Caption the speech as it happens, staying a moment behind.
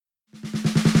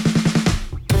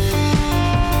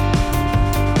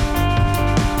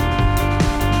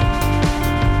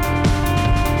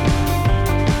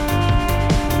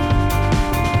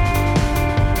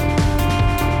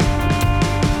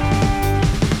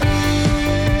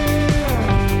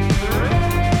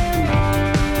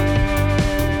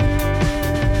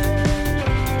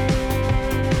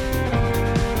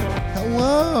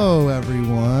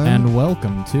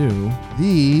to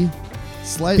the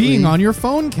slightly Being on Your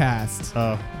Phone cast.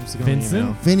 Oh,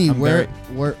 Vincent? Vinny, I'm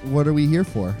what are we here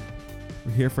for?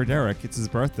 We're here for Derek. It's his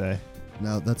birthday.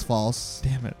 No, that's false.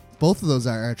 Damn it. Both of those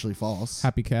are actually false.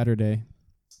 Happy Catterday.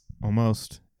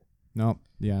 Almost. Nope.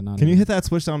 Yeah, not Can you even. hit that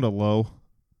switch down to low?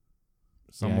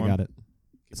 Someone. Yeah, I got it.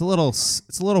 It's a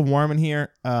little warm in here.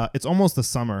 It's almost the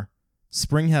summer.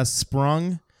 Spring has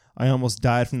sprung. I almost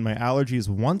died from my allergies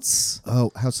once.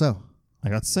 Oh, how so? I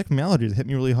got sick from allergies. It hit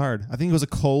me really hard. I think it was a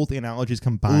cold and allergies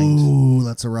combined. Ooh,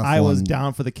 that's a rough one. I was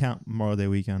down for the count Memorial Day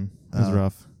weekend. It was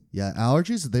rough. Yeah,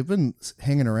 allergies, they've been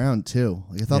hanging around too.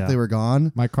 Like, I thought Yeah. they were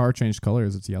gone. My car changed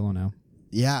colors. It's yellow now.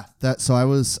 Yeah, so I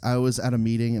was at a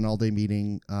meeting, an all-day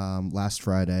meeting last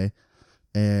Friday,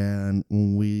 and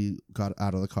when we got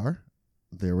out of the car,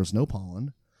 there was no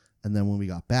pollen, and then when we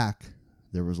got back,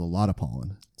 there was a lot of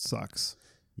pollen. Sucks.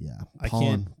 Yeah, I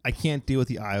pollen. can't deal with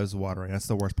the eyes watering. That's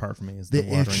the worst part for me. Is The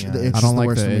watering itch. eyes. The itch I is don't the like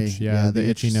worst the for me. itch. Yeah, the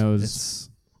itchy nose. It's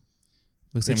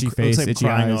looks like Itchy I'm, face, looks like I'm itchy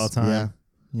crying eyes. all the time. Yeah.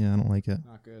 Yeah, I don't like it.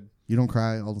 Not good. You don't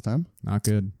cry all the time? Not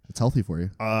good. It's healthy for you.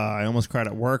 I almost cried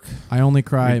at work. I only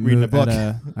cry Reading a book.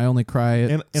 I only cry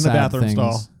at In the sad bathroom things.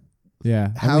 stall.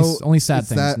 Yeah. How only sad is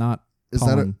things, that- not Is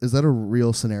pollen. that a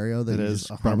real scenario that It you is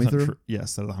just brought me 100% through? true.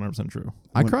 Yes, that is 100% true.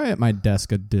 I When- cry at my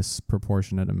desk a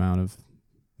disproportionate amount of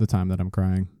the time that I'm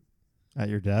crying. At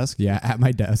your desk? Yeah, at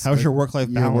my desk. How's your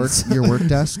work-life balance? Your work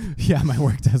desk? Yeah, my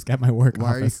work desk at my work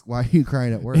office. Why are you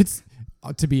crying at work? It's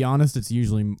to be honest, it's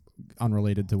usually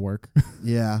unrelated to work.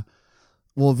 Yeah.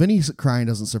 Well, Vinny's crying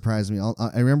doesn't surprise me.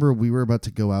 I remember we were about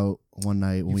to go out one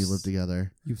night when we lived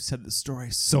together. You've said the story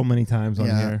so many times on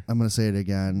here. I'm going to say it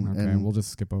again. Okay, and, we'll just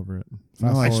skip over it. No,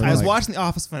 Fast I forward, I was like- watching the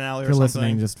Office finale if or you're something.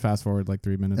 listening, just fast forward like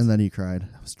 3 minutes. and then you cried.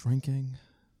 I was drinking.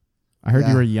 I heard Yeah.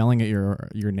 you were yelling at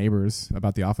your neighbors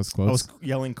about the Office quotes. I was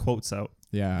yelling quotes out.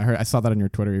 Yeah, I saw that on your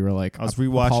Twitter. You were like, I was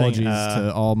rewatching, apologies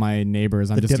to all my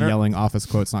neighbors. I'm the just dinner- yelling Office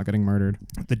quotes, not getting murdered.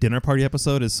 The dinner party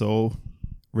episode is so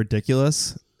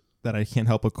ridiculous that I can't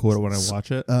help but quote it when I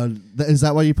watch it. Is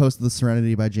that why you posted the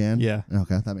Serenity by Jan? Yeah.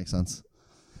 Okay, that makes sense.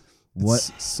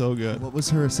 What It's so good. What was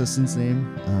her assistant's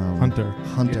name? Hunter.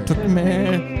 Hunter. You took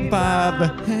me by the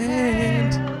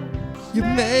hand. You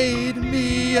made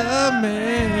me a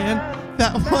man.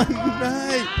 That one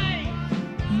night,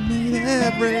 you made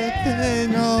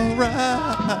everything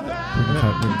alright. We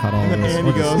can cut all of this. And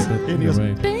We'll he just goes, skip it and he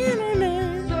either goes,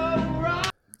 way.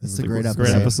 It's a great Great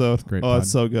episode. episode. Great Oh, pod.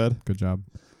 it's so good. Good job.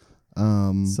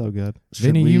 So good. Should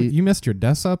Vinny, we- you missed your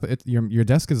desk up. Your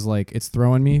desk is like, it's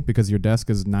throwing me because your desk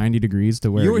is 90 degrees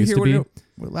to where You it were used here to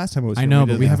be. last time it was I here, know, we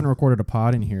but did we that. haven't recorded a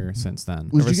pod in here since then.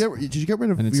 did you get rid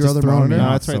of And it's your just other throwing me monitor? No,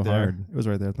 off it's right so there. hard. It was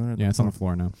right there. Yeah, it's on the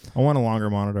floor now. I want a longer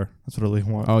monitor. That's what I really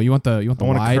want. Oh, you want the want a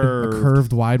wide, curved. a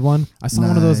curved wide one? I saw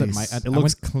one of those at my. Nice. At, It I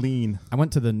looks went, clean. I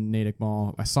went to the Natick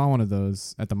Mall. I saw one of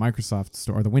those at the Microsoft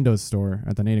store or the Windows store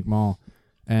at the Natick Mall,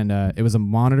 and it was a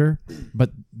monitor,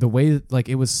 but the way like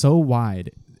it was so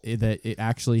wide that it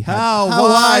actually had. How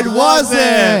wide was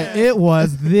it? It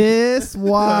was this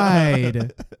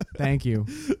wide. Thank you.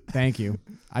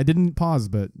 I didn't pause,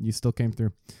 but you still came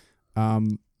through.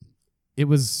 It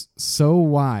was so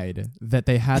wide that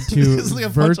they had to. It's like a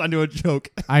punch onto a joke.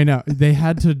 I know they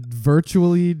had to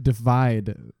virtually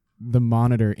divide the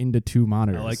monitor into two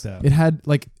monitors. I like that. It had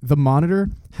like the monitor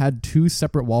had two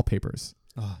separate wallpapers.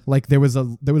 Oh, Like there was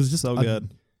just so a-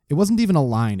 good. It wasn't even a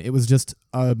line. It was just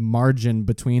a margin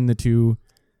between the two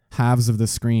halves of the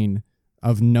screen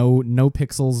of no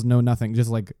pixels, no nothing. Just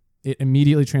like it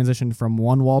immediately transitioned from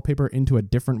one wallpaper into a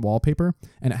different wallpaper,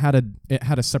 and it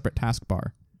had a separate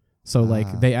taskbar. So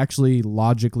like they actually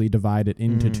logically divide it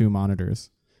into two monitors.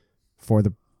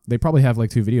 They probably have like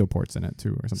two video ports in it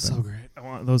too or something. So great. I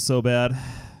want those so bad.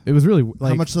 It was really like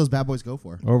How much do those bad boys go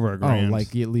for? Over a grand.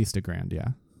 like at least $1,000, yeah.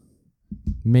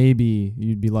 Maybe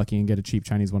you'd be lucky and get a cheap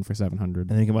Chinese one for $700. And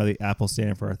then you can buy the Apple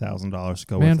stand for $1,000 to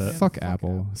go Man, with it. fuck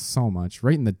Apple so much.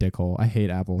 Right in the dick hole. I hate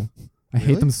Apple. I hate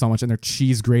Really? them so much and their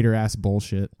cheese grater ass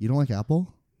bullshit. You don't like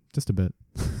Apple? Just a bit.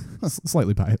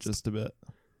 Slightly biased. Just a bit.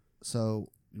 So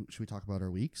should we talk about our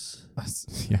weeks?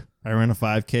 Yeah. I ran a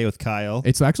 5K with Kyle.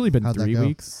 It's actually been How'd that 3 go?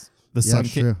 weeks. The Yeah, sun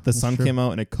it's came, true. the That's sun true. came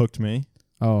out and it cooked me.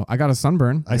 Oh, I got a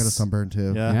sunburn. I got a sunburn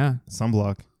too. Yeah. Yeah.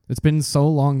 Sunblock. It's been so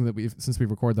long since we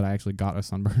recorded that I actually got a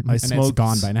sunburn. I and it's smoked-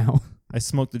 gone by now. I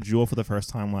smoked a Juul for the first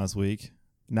time last week.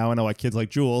 Now I know why kids like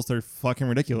Juuls. They're fucking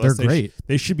ridiculous. They're great.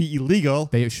 They should be illegal.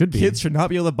 They should be. Kids should not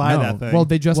be able to buy No. that thing. Well,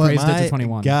 they just What? raised it My to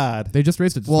 21. God. They just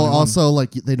raised it to Well, 21. also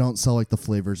like they don't sell like the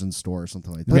flavors in store or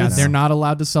something like that. Yeah, now. they're not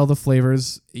allowed to sell the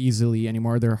flavors easily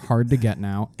anymore. They're hard to get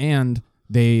now. And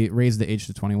they raised the age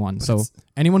to 21. So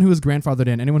anyone who is grandfathered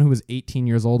in, anyone who is 18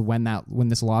 years old when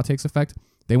this law takes effect,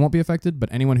 they won't be affected, but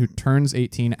anyone who turns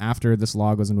 18 after this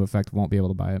law goes into effect won't be able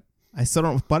to buy it. I still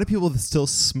don't. Why do people that still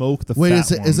smoke the Wait,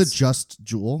 fat is it ones? just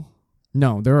Juul?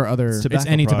 No, there are other. It's tobacco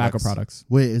any tobacco products. products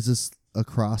Wait, is this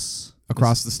across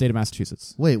the state of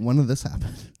Massachusetts Wait, when did this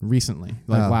happen? recently,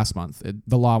 like Oh. last month.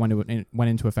 The law went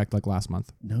into effect like last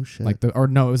month. No shit. Like it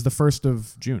was the 1st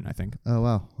of June, I think. Oh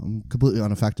wow, I'm completely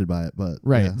unaffected by it, but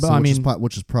Right, yeah, but so I which is mean,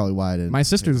 which is probably why I didn't. My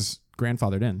sister's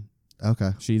grandfathered in.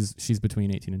 Okay, She's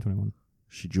between 18 and 21.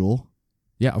 she Juul.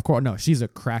 Yeah, of course. No, she's a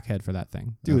crackhead for that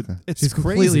thing. Dude, Okay. it's She's crazy.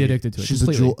 completely addicted to it. She's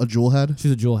completely. a Juul head. She's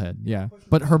a jewel head, yeah.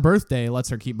 But her birthday lets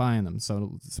her keep buying them.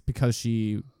 So it's because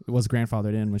she was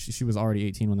grandfathered in when she was already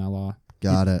 18 when that law.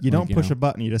 Got it. You don't you push know. a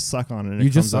button. You just suck on it. And You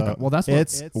it just comes suck out. on. Well, that's what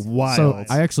it's wild.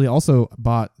 So I actually also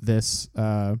bought this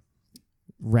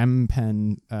REM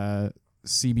pen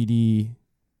CBD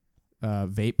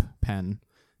vape pen,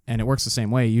 and it works the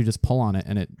same way. You just pull on it,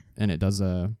 and it does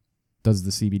the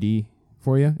CBD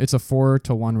for you. It's a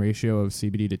 4-to-1 ratio of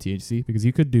CBD to THC because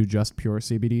you could do just pure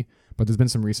CBD, but there's been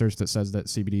some research that says that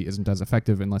CBD isn't as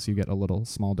effective unless you get a little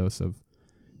small dose of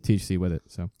THC with it.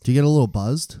 So Do you get a little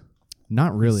buzzed?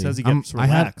 not really. says he gets I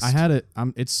had relaxed.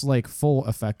 it. It's like full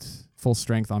effect, full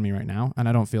strength on me right now, and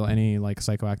I don't feel any like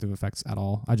psychoactive effects at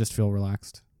all. I just feel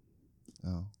relaxed.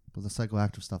 Oh, but the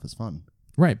psychoactive stuff is fun.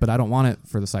 Right, but I don't want it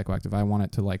for the psychoactive. I want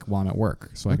it to like while I'm at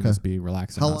work, so I can Okay. just be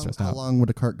relaxed and How not long? stressed How out. long would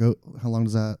a cart go? How long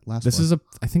does that last? This for? is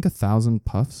I think 1,000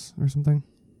 puffs or something.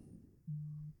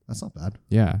 That's not bad.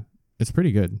 Yeah, it's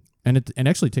pretty good, and it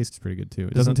actually tastes pretty good too.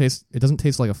 It doesn't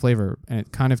taste like a flavor, and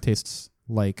it kind of tastes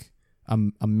like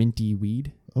a minty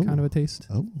weed kind of a taste.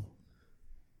 Oh,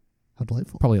 how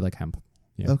delightful. Probably like hemp.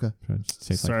 Yeah. Okay, So it just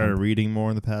tastes like started hemp. reading more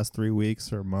in the past 3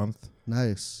 weeks or a month.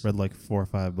 nice. Read like 4 or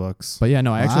 5 books. But yeah,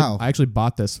 no, Wow. I actually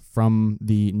bought this from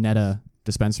the Netta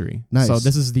dispensary. Nice. So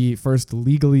this is the first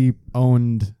legally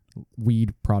owned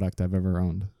weed product I've ever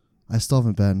ownned. I still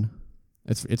haven't been.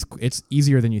 It's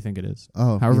easier than you think it is.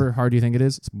 Oh, However hard you think it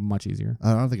is, it's much easier.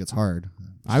 yeah. I don't think it's hard.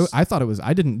 I thought it was.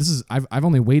 I didn't. I've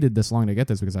only waited this long to get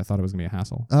this because I thought it was gonna be a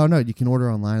hassle. Oh no, you can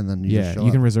order online and then you just show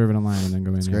you can up. reserve it online and then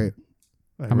go in. It's yeah. great.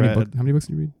 How many books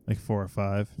did you read? Like 4 or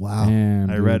 5. Wow. Damn,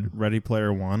 I dude. read Ready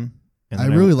Player One. And I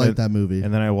then really like that movie.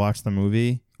 And then I watched the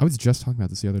movie, I was just talking about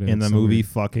this the other day. and the It's so movie weird.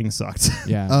 fucking sucked.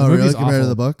 Yeah. Oh, the really? movie's Compared to awful.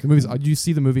 the book? The movie's. Did you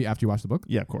see the movie after you watched the book?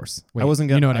 Yeah, of course. Wait, I wasn't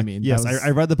you gonna. know what I mean. Yes, That was- I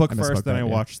read the book I first, misspoke then I that,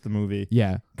 yeah. watched the movie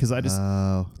Yeah. because I just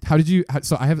Oh, How did you?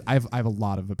 So I have a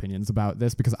lot of opinions about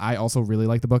this because I also really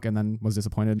liked the book and then was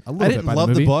disappointed a little I bit didn't by love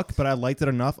the movie. book, but I liked it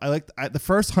enough. I liked the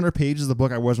first 100 pages of the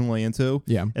book. I wasn't really into,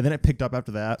 Yeah. and then it picked up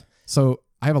after that. So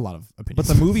I have a lot of opinions.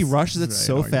 But the movie rushes it Very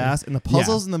so annoying. fast, and the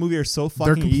puzzles in the movie are so fucking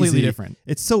They're completely easy. different.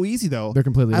 It's so easy though. They're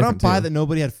completely I don't different. buy too. that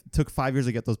nobody took 5 years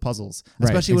to get those puzzles, Right,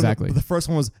 especially exactly. when the first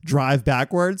one was drive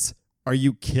backwards. Are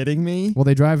you kidding me? Well,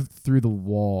 they drive through the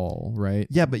wall, right?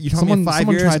 Yeah, but you told me in 5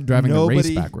 someone years tried driving the race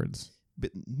nobody, backwards.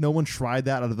 but no one tried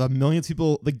that out of the millions of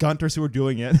people, the Gunters who were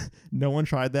doing it. No one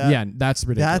tried that. Yeah, that's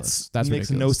ridiculous. That's makes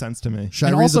ridiculous. no sense to me. should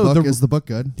And I read also the book? the- Is the book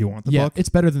good? Do you want the Yeah, book? it's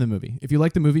better than the movie. If you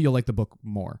like the movie, you'll like the book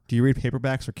more. Do you read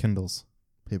paperbacks or Kindles?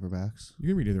 Paperbacks. You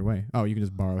can read either way. Oh, you can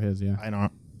just borrow his. Yeah. I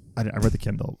don't. I read the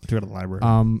Kindle. I took it to the library.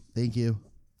 Thank you.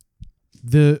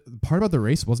 The part about the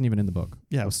race wasn't even in the book.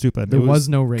 yeah, it was stupid. There It was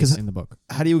no race 'cause- in the book.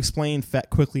 How do you explain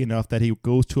quickly enough that he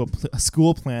goes to a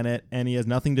school planet and he has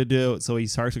nothing to do, so he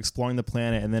starts exploring the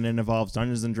planet, and then it involves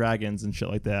Dungeons and Dragons and shit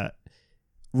like that.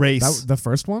 Race, The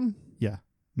first one? yeah,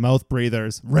 mouth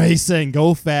breathers, racing,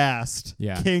 go fast,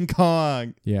 Yeah. King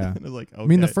Kong. Yeah. It was like, okay. I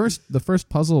mean, the first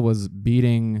puzzle was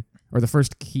beating, or the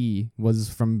first key was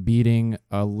from beating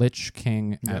a Lich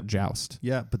King Yep. at Joust.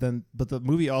 yeah, but the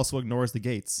movie also ignores the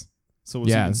gates, so it was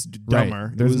Yeah, even right.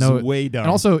 dumber. There's it was no- way dumb.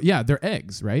 And also, yeah, they're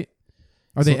eggs, right?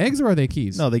 Are they So- eggs or are they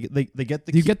keys? no, they get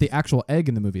the You key- get the actual egg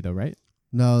in the movie, though, right?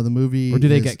 No, the movie. Or do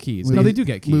they is- get keys? movie- No, they do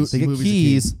get mo- keys. they get movie's a key.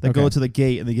 keys that go Okay. to the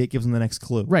gate, and the gate gives them the next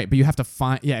clue. Right, but you have to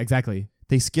find. Yeah, exactly.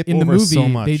 They skip In the over movie, so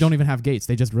much. they don't even have gates.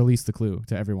 They just release the clue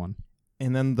to everyone.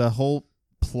 And then the whole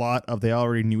plot of they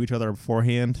already knew each other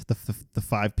beforehand. The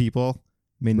 5 people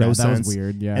made no Right, that sense. was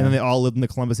weird. Yeah. And then they all lived in the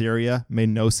Columbus area. Made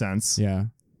no sense. yeah,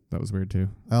 that was weird too.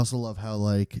 I also love how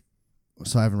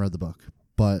so I haven't read the book,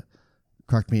 but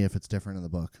correct me if it's different in the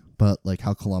book. But like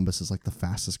how Columbus is like the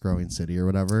fastest growing city or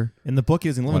whatever. In the book, he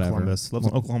doesn't live in Whatever. Columbus. He lives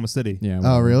in Oklahoma City. Yeah. Oh,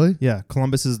 well, really? Yeah,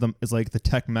 Columbus is like the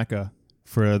tech mecca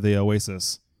for the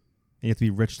Oasis. You have to be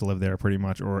rich to live there, pretty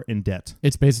much, or in debt.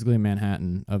 It's basically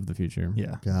Manhattan of the future.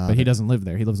 Yeah. God. But he doesn't live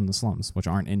there. He lives in the slums, which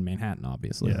aren't in Manhattan,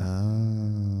 obviously. Yeah.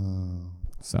 Oh.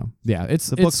 So yeah,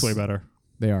 The book's way better.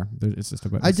 They are. It's just a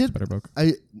better book.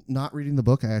 I not reading the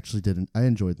book. I actually didn't. I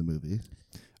enjoyed the movie.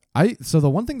 So the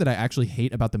one thing that I actually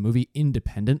hate about the movie,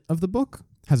 independent of the book,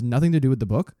 has nothing to do with the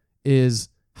book, is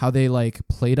how they like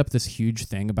played up this huge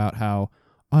thing about how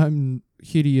I'm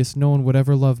hideous, no one would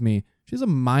ever love me. She's a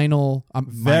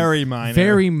very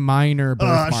minor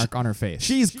birthmark on her face.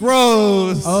 She's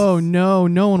gross. Oh no,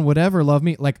 no one would ever love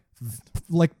me. Like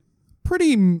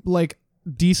pretty like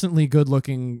decently good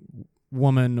looking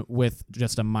woman with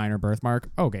just a minor birthmark.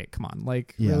 Okay, come on,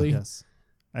 like really? Yes.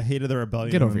 I hated the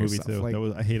rebellion Get in over the movie yourself, too.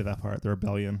 like- I hated that part. The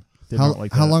rebellion. Did How not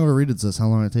like how that. long of a read is this? How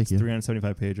long did it take It's you?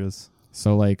 375 pages.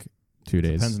 So like 2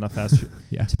 days. Depends on how fast.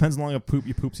 Yeah. Depends on how long of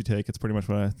poops you take. It's pretty much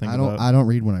what I think I about. don't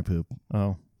read when I poop.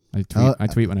 Oh. I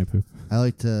tweet when I poop. I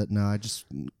like to I just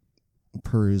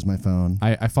peruse my phone.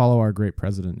 I follow our great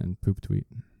president and poop tweet.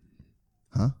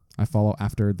 Huh? I follow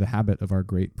after the habit of our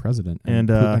great president And,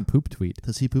 poop tweet.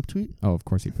 Does he poop tweet? Oh, of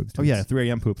course he poops tweets. Oh yeah, 3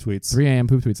 a.m. poop tweets. 3 a.m.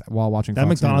 poop tweets while watching That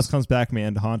Fox McDonald's News. comes back,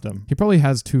 man, to haunt him. He probably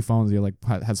has 2 phones. He like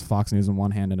has Fox News in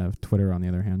one hand and a Twitter on the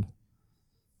other hand.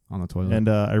 On the toilet. And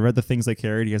I read The Things I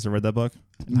Carried. You guys have read that book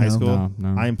in high No. school? No.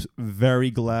 I'm very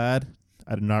glad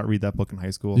I did not read that book in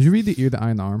high school. Did you read The Ear, the Eye,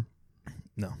 and the Arm?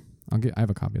 No. I have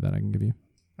a copy of that I can give you.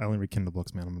 I only read Kindle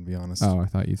books, man. I'm gonna be honest. Oh, I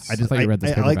thought you I thought you read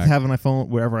this I like paperback. to have it on my phone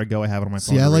wherever I go. I have it on my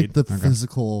phone. See, I to like read. the Okay.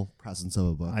 physical presence of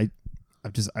a book.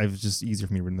 I've just easier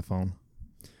for me reading the phone.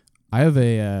 I have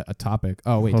a topic.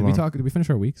 Oh wait, Hold on. did we finish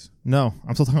our weeks? No,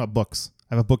 I'm still talking about books.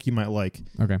 I have a book you might like.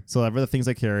 Okay. So I've read The Things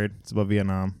I Carried. It's about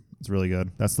Vietnam. It's really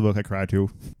good. That's the book I cried to.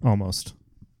 Almost.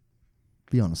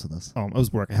 Be honest with us. It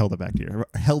was work. I held it back tears.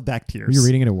 Held back tears. Were you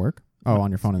reading it at work? Oh, on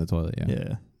your phone in the toilet, yeah.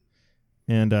 Yeah.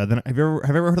 And then have you ever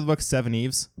heard of the book Seven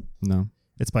Eves? No.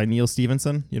 It's by Neil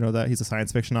Stephenson. You know that he's a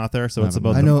science fiction author. So I it's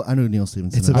haven't. about I know Neil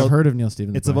Stevenson. It's is. about- I've heard of Neil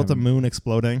Stevens. it's but I about the haven't- moon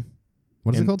exploding.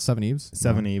 What is it in- called? 7 Eves?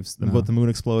 Seven No. Eves. No. About the moon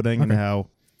exploding and Okay. how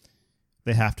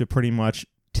they have to pretty much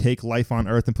take life on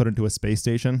Earth and put it into a space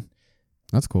station.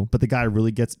 That's cool. But the guy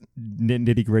really gets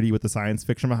nitty gritty with the science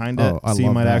fiction behind it. Oh, I so you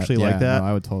love might that. actually Yeah, like that. No,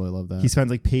 I would totally love that. He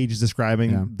spends like pages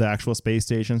describing Yeah. the actual space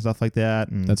station, stuff like that.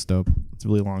 And That's dope. it's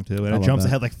really long too. I And it love jumps that.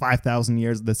 ahead like 5,000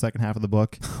 years in the second half of the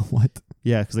book. What?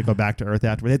 Yeah, because they go back to Earth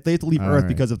after. They have to leave All Earth right.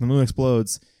 because if the moon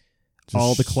explodes,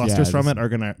 all the clusters from it are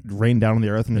going to rain down on the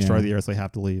Earth and destroy Yeah. the Earth, so they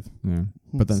have to leave. Yeah.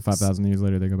 But then 5,000 years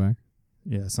later, they go back.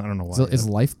 Yeah, so I don't know why. Is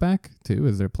life back too?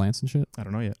 Is there plants and shit? I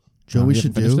don't know yet. Joe, we You should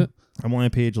haven't finished do. it? I'm only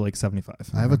on page like 75.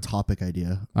 I have a topic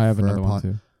idea. I have for another our one pod-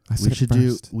 too. I We said it should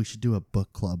first. do a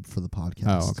book club for the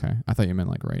podcast. Oh, okay. I thought you meant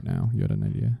like right now. You had an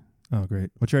idea. Oh, great.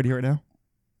 What's your idea right now?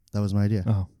 That was my idea.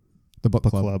 Oh, The book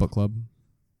Book club. club. Book club.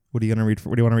 what are you gonna read?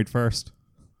 What do you want to read first?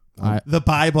 I- The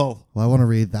Bible. Well, I want to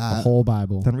read The that. whole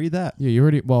Bible. Then read that. Yeah, you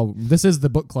already. Well, this is the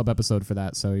book club episode for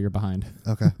that, so you're behind.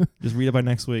 Okay. Just read it by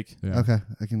next week. Yeah. Okay.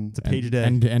 I can. It's a page a day.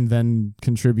 and then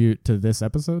contribute to this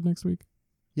episode next week.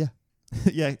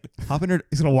 Yeah, hop in here.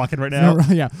 He's gonna walk in right now.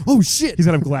 Yeah. Oh shit! He's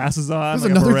gonna have glasses on. There's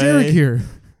like a another beret. Derek here.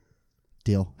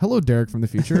 Deal. Hello, Derek from the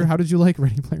future. How did you like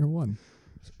Ready Player One?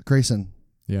 Grayson,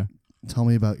 Yeah. tell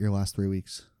me about your last 3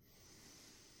 weeks.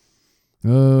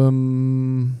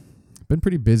 Been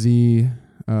pretty busy.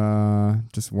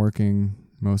 Just working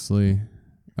mostly.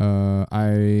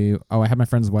 I had my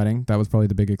friend's wedding. That was probably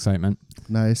the big excitement.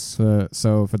 Nice.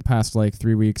 So for the past like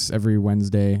 3 weeks, every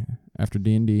Wednesday after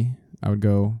D&D, I would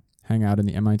go hang out in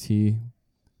the MIT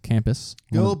campus.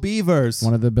 Go Beavers.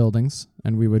 One of the buildings,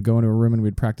 and we would go into a room and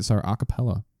we'd practice our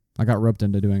acapella. I got roped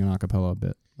into doing an acapella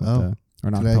bit. But, Oh. or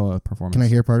an Can I- acapella performance. Can I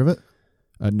hear part of it?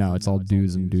 No, it's all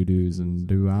do's and doo-doos and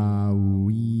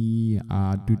do-ah-wee,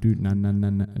 do-do,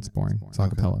 na-na-na-na. It's boring. It's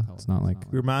Okay. acapella. It's not like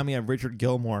You remind me of Richard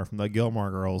Gilmore from the Gilmore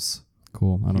Girls.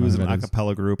 cool. I don't He know was who in an that is.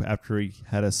 acapella group after he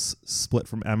had a split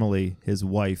from Emily, his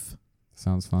wife.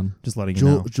 Sounds fun. Just letting you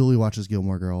know. Julie watches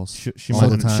Gilmore Girls. She all might,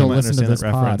 the time. she She'll might listen to understand this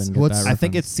that pod reference. and get What's- that I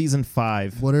think reference. it's season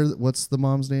 5. What's the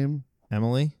mom's name?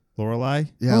 Emily?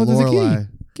 Lorelai? Yeah, Oh, there's a kitty. Lorelai.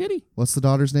 Kitty. What's the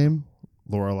daughter's name?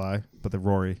 Lorelai, but the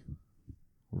Rory.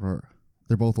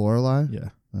 They're both Lorelai. Yeah.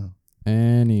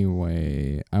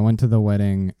 Anyway, I went to the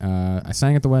wedding. I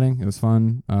sang at the wedding. It was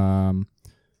fun.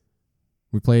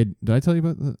 We played. Did I tell you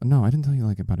about? No, I didn't tell you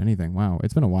like about anything. Wow,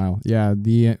 it's been a while. Yeah.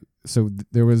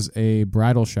 There was a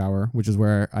bridal shower, which is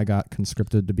where I got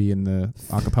conscripted to be in the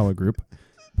acapella group,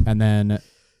 and then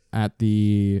at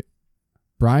the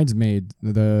bridesmaid,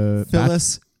 the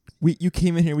Phyllis, you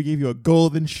came in here. We gave you a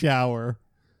golden shower.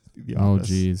 The Oh office.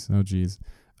 geez.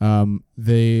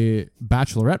 The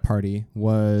bachelorette party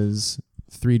was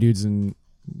 3 dudes and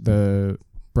the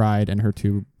bride and her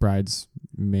 2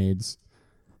 bridesmaids,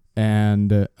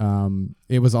 and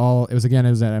it was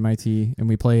at MIT, and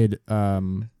we played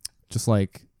just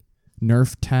like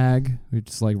Nerf tag. We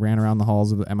just like ran around the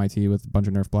halls of MIT with a bunch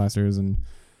of Nerf blasters and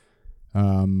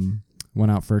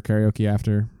went out for karaoke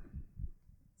after.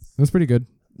 It was pretty good.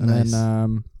 And Nice.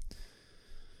 then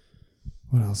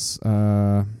What else?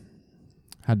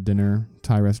 Had dinner,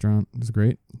 Thai restaurant. It was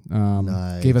great.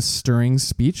 Nice. Gave a stirring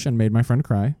speech and made my friend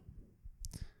cry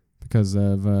because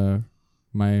of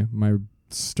my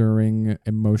stirring,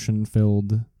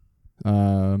 emotion-filled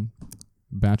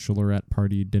bachelorette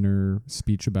party dinner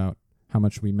speech about how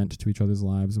much we meant to each other's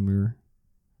lives and we were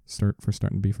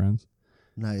starting to be friends.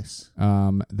 Nice.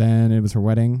 Then it was her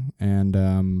wedding, and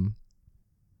the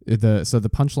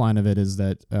punchline of it is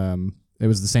that it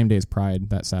was the same day as Pride,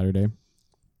 that Saturday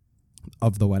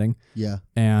of the wedding. Yeah.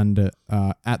 And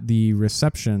at the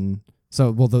reception,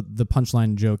 the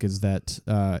punchline joke is that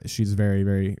she's very,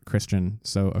 very Christian,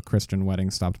 so a Christian wedding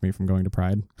stopped me from going to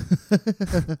Pride.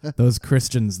 Those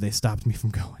Christians, they stopped me from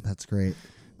going. That's great.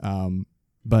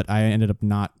 But I ended up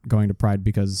not going to Pride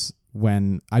because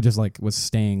when I just was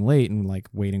staying late and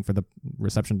waiting for the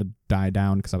reception to die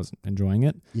down because I was enjoying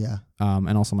it. Yeah.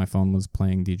 And also my phone was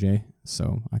playing DJ,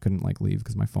 so I couldn't leave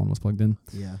because my phone was plugged in.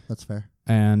 Yeah, that's fair.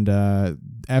 And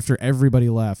after everybody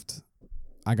left,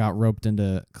 I got roped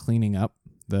into cleaning up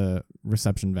the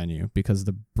reception venue because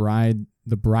the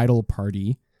bridal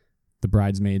party, the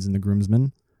bridesmaids and the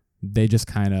groomsmen, they just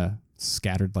kind of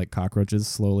scattered like cockroaches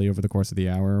slowly over the course of the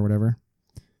hour or whatever.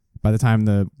 By the time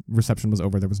the reception was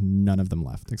over, there was none of them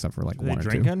left except for Were one they or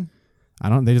drinking?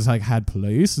 two. They just had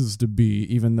places to be,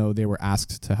 even though they were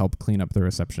asked to help clean up the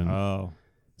reception. Oh,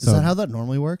 Is that how that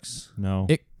normally works? no.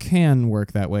 It can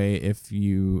work that way if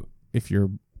your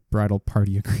bridal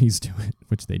party agrees to it,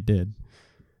 which they did.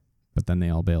 But then they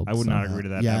all bailed. I would so- not agree to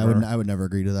that. Yeah, ever. I would never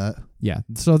agre to that. Yeah,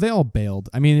 so they all bailed.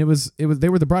 I mean, it was they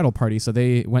were the bridal party, so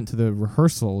they went to the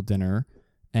rehearsal dinner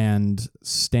and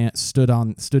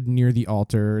stood near the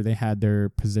altar. They had their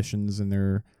positions and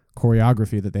their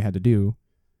choreography that they had to do,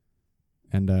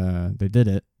 and they did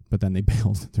it. But then they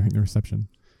bailed during the reception.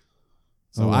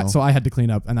 So Oh, well. I had to clean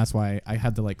up, and that's why I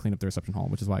had to clean up the reception hall,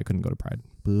 which is why I couldn't go to Pride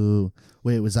Boo.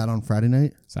 Wait, was that on Friday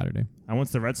night? Saturday. I went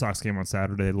to the Red Sox game on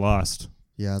Saturday. They lost.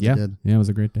 Yeah, they Yeah, did. yeah, it was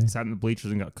a great day. Sat in the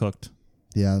bleachers and got cooked.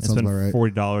 Yeah, that I sounds spent about right.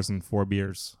 $40 and 4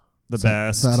 beers. The So-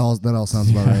 best. So that all sounds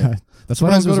about right. That's why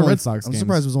I don't Surprised it go was to only- Red Sox I'm games.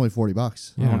 surprised it was only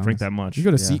 $40. I don't drink that much. You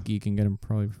go to Yeah. SeatGeek and get them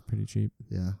probably pretty cheap.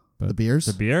 Yeah. But The beers?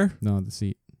 The beer? No, the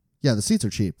seat. Yeah, the seats are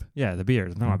cheap. Yeah, the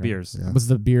beers. No, Okay. beers. Yeah. Was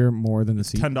the beer more than the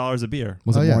seat? $10 a beer.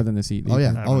 Was Oh, it yeah. more than the seat? Oh,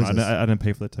 yeah. I don't Always know. is. I didn't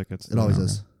pay for the tickets. It always Okay.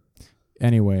 is.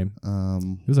 Anyway,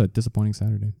 Um, it was a disappointing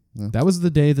Saturday. Yeah. That was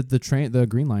the day that the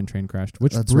Green Line train crashed,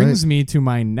 which That's brings me to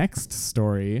my next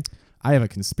story. I have a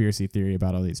conspiracy theory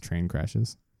about all these train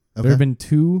crashes. okay. There have been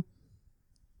 2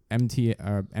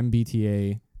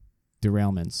 MBTA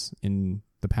derailments in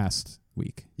the past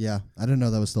week. Yeah, I didn't know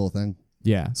that was still a thing.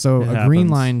 Yeah, so It a Green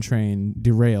happens. Line train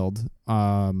derailed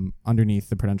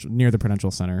underneath near the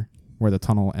Prudential Center, where the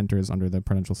tunnel enters under the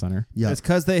Prudential Center. Yeah. It's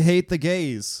because they hate the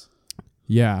gays.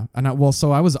 Yeah, and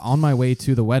so I was on my way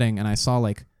to the wedding, and I saw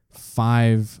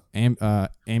 5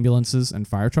 ambulances and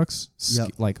fire trucks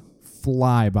Yep.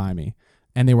 fly by me,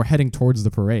 and they were heading towards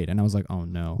the parade, and I was like, oh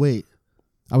no. Wait,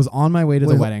 I was on my way to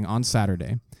the Wait, wedding on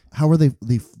Saturday. how were they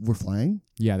were flying?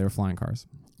 Yeah, they were flying cars.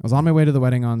 I was on my way to the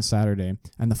wedding on Saturday,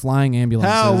 and the flying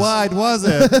ambulances. How wide was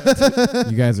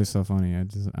it? You guys are so funny. I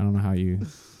don't know how you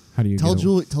Tell get a-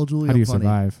 Julie how I'm do you funny.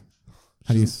 survive?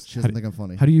 How do you She how doesn't do- think I'm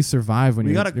funny. How do you survive when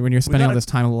We you're gotta- when you're spending all gotta- this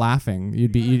time laughing? You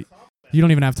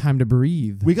don't even have time to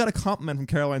breathe. We got a compliment from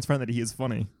Caroline's friend that he is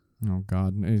funny. Oh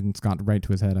God, it's got right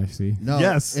to his head. I see. No,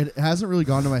 Yes. it hasn't really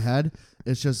gone to my head.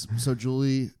 It's just so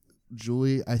Julie,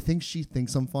 I think she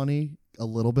thinks I'm funny a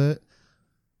little bit,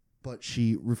 but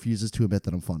she refuses to admit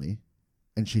that I'm funny,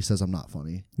 and she says I'm not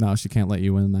funny. No, she can't let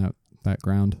you win that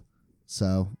ground.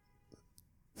 So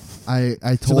I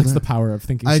She told likes her, the power of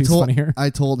thinking I she's told funnier. I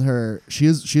told her she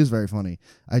is very funny.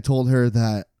 I told her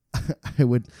that I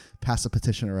would pass a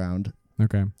petition around.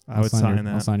 Okay, I would sign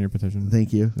that. I'll sign your petition.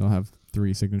 Thank you. You'll have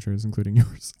 3 signatures, including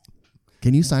yours.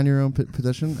 Can you sign your own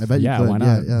petition? I bet Yeah, you could. why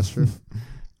not? Yeah, that's true.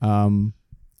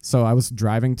 So I was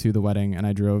driving to the wedding, and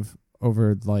I drove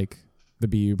over the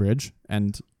BU Bridge,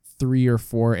 and 3 or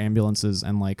 4 ambulances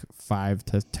and 5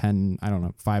 to 10, I don't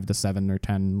know, 5 to 7 or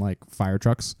 10 fire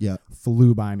trucks Yeah.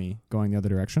 flew by me going the other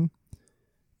direction,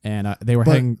 and they were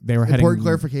But heading. They were heading. Important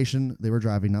clarification: they were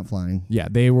driving, not flying. Yeah,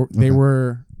 they were. They Okay.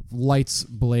 were lights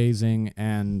blazing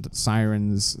and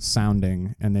sirens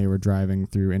sounding, and they were driving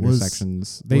through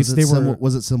intersections. Was it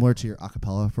Were similar to your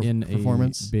acapella in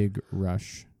performance? a big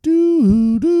rush.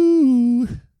 Do do.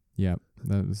 Yep,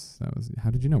 that was.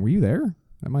 How did you know? Were you there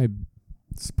at my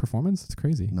performance? It's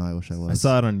crazy. No, I wish I was. I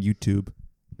saw it on YouTube.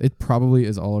 It probably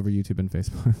is all over YouTube and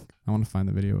Facebook. I want to find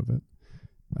the video of it.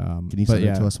 Can you send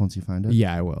it to us once you find it?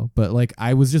 Yeah, I will. But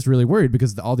I was just really worried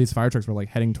because all these fire trucks were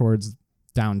heading towards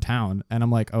downtown, and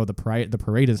I'm like, oh, the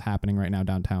parade is happening right now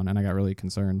downtown, and I got really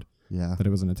concerned Yeah. that it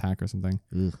was an attack or something.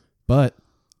 Ugh. But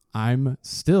I'm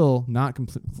still not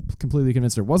completely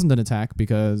convinced there wasn't an attack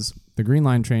because the Green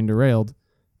Line train derailed,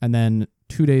 and then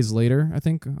 2 days later, I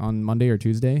think on Monday or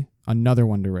Tuesday, another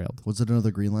one derailed. Was it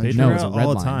another Green Line? They No, derail it's a red all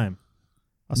the line. time.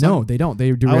 No, they don't.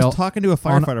 They I derail. was talking to a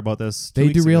firefighter about this. 2 They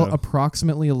weeks derail ago.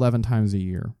 approximately 11 times a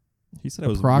year. He said it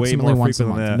was way Approximately more once a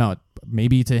frequent month. than that. No,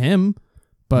 maybe to him,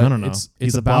 but I don't know. it's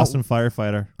He's a about. Boston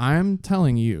firefighter. I'm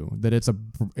telling you that it's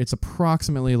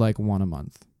approximately like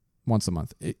once a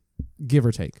month, give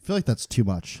or take. I feel like that's too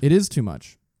much. It is too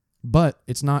much, but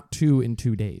it's not 2 in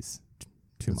 2 days.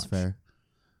 Too That's much. fair.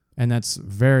 And that's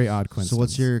very odd coincidence. So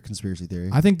what's your conspiracy theory?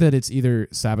 I think that it's either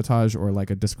sabotage or like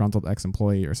a disgruntled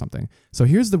ex-employee or something. So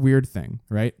here's the weird thing,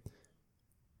 right?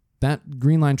 That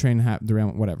Green Line train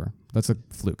derailment, whatever. That's a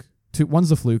fluke.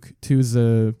 One's a fluke. Two's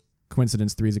a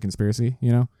coincidence. Three's a conspiracy.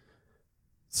 You know.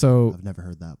 So I've never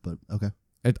heard that, but okay.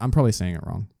 I'm probably saying it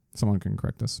wrong. Someone can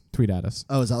correct us. Tweet at us.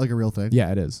 Oh, is that like a real thing?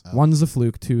 Yeah, it is. Oh. One's a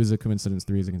fluke. Two is a coincidence.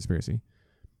 Three is a conspiracy.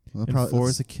 Well, And 4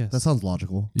 is a that kiss. sounds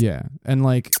logical. Yeah, and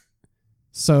like,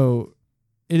 so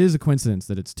it is a coincidence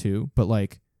that it's two, but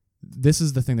like, this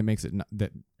is the thing that makes it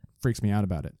that freaks me out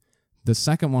about it. The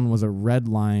second one was a red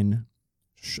line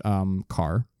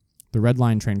car. The red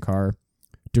line train car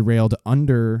derailed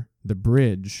under the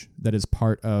bridge that is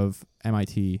part of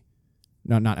MIT.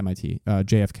 No, not MIT.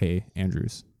 JFK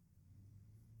Andrews.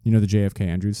 You know the JFK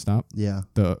Andrews stop? Yeah.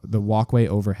 The walkway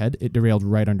overhead, it derailed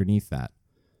right underneath that.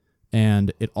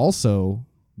 And it also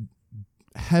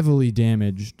heavily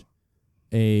damaged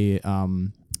a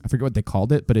I forget what they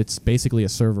called it, but it's basically a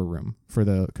server room for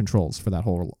the controls for the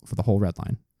whole red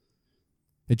line.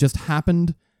 It just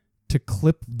happened to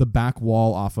clip the back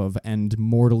wall off of and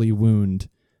mortally wound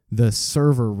the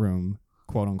server room,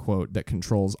 quote unquote, that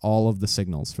controls all of the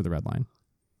signals for the red line.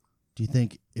 Do you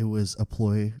think it was a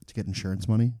ploy to get insurance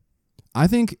money? I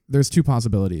think there's two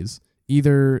possibilities.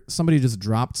 Either somebody just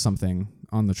dropped something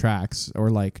on the tracks, or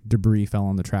like debris fell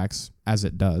on the tracks, as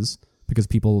it does, because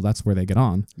people, that's where they get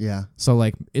on. Yeah. So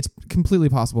like, it's completely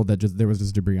possible that there was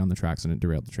just debris on the tracks and it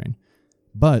derailed the train.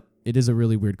 But it is a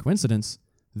really weird coincidence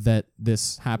that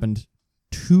this happened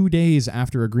 2 days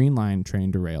after a Green Line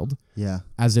train derailed, Yeah.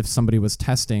 as if somebody was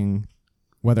testing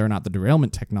whether or not the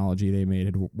derailment technology they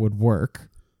made would work,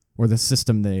 or the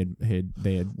system they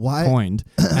had Why? coined.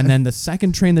 And then the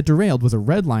second train that derailed was a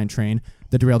red line train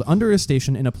that derailed under a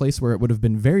station in a place where it would have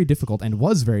been very difficult, and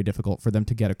was very difficult, for them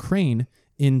to get a crane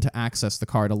in to access the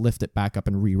car to lift it back up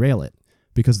and re-rail it,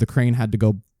 because the crane had to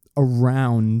go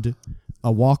around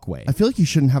a walkway. I feel like you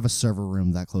shouldn't have a server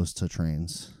room that close to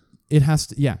trains. It has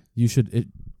to, yeah, you should, it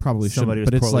probably should, Somebody was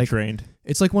but it's poorly like, trained.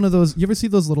 it's like one of those, you ever see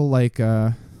those little like,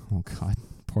 oh God,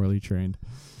 poorly trained.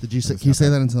 Did you say? just Can you got say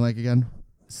that. that into the mic again?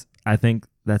 I think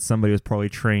that somebody was poorly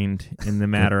trained in the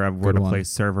matter of where good to one. place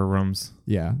server rooms.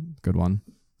 Yeah, good one.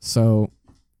 So,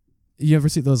 you ever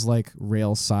see those like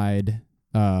rail side,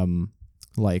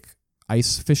 like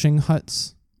ice fishing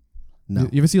huts? No.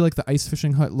 You ever see like the ice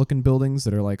fishing hut looking buildings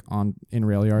that are like in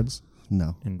rail yards?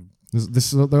 No. And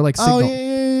They're like signal. Oh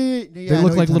yeah. They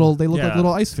look like little. They look like Yeah.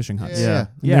 little ice fishing huts. Yeah.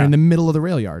 And they're in the middle of the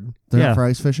rail yard. They're Yeah. not for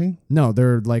ice fishing. No,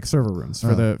 they're like server rooms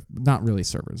for Oh. the, not really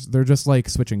servers. They're just like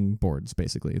switching boards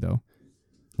basically, though,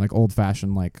 like old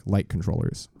fashioned like light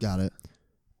controllers. Got it.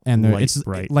 And Light it's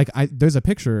bright. like there's a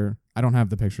picture. I don't have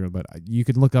the picture, but you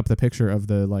could look up the picture of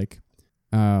the like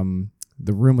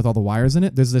the room with all the wires in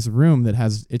it. There's this room that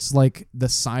has, it's like the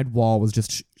side wall was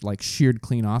just like sheared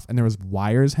clean off, and there was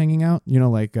wires hanging out. You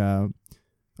know, like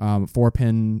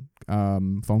 4-pin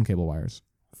phone cable wires.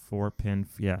 4-pin,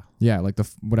 yeah. Yeah, like the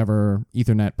whatever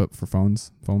Ethernet, but for phone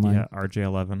line. Yeah,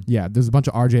 RJ11. Yeah, there's a bunch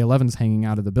of RJ11s hanging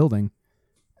out of the building,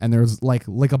 and there's like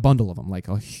a bundle of them, like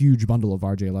a huge bundle of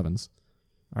RJ11s.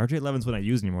 RJ11's what I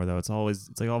use anymore, though. It's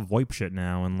like all VoIP shit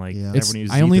now, and like Yeah. everyone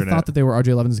uses I only Ethernet. thought that they were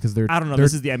RJ11s because they're. I don't know. they're-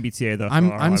 This is the MBTA, though.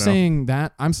 I'm saying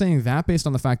that based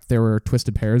on the fact that they were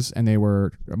twisted pairs and they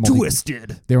were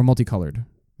Twisted. They were multicolored.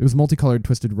 It was multicolored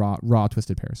twisted raw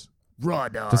twisted pairs, Raw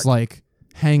dog. just like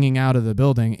hanging out of the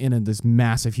building in this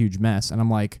massive huge mess. And I'm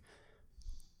like,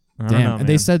 I don't damn. know, And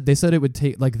man. they said it would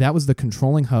take, like, that was the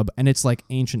controlling hub, and it's like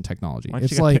ancient technology. Why don't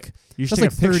It's you like You should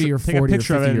that's take like a 30 picture, or take a 40 or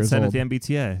picture of 50 it and years send old. it to the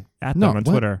MBTA. At No, them on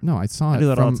what? Twitter. No, I saw I it. do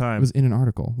that all from- the time. It was in an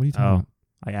article. What are you talking about?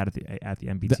 I added the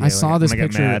MBTA. I saw this when I get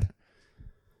picture. mad.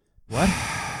 What?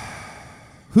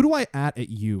 Who do I at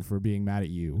you for being mad at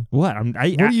you? What? What are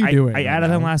you doing I right added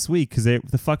them now? last week because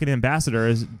the fucking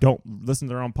ambassadors don't listen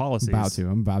to their own policies.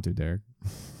 I'm about to, Derek.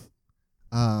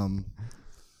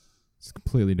 It's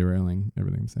completely derailing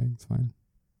everything I'm saying. It's fine.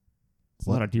 There's a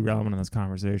lot of derailment in this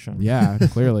conversation. Yeah,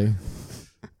 clearly.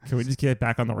 Can we just get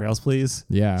back on the rails, please?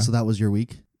 Yeah. So that was your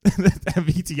week?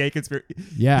 MBTA conspiracy.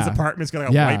 Yeah. His apartment's got like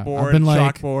a Yeah, I've whiteboard, been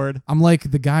like- chalkboard. I'm like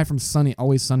the guy from Sunny,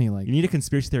 Always Sunny. Like You need a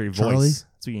conspiracy theory Charlie? voice.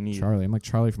 That's what you need. Charlie. I'm like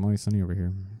Charlie from Always Sunny over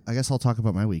here. I guess I'll talk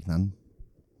about my week then.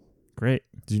 Great.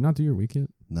 Did you not do your week yet?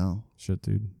 No. Shit,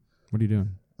 dude. What are you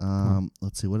doing?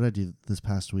 Let's see. What did I do this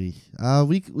past week?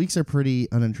 Weeks are pretty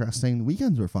uninteresting.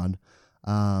 Weekends were fun.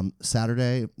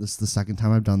 Saturday, this is the second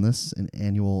time I've done this, an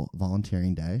annual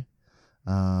volunteering day.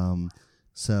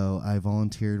 So I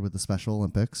volunteered with the Special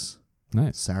Olympics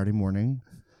Nice. Saturday morning.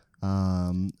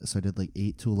 So I did like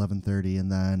 8 to 11:30,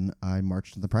 and then I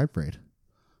marched in the Pride Parade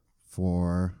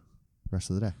for the rest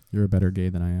of the day. You're a better gay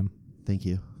than I am. Thank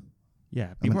you.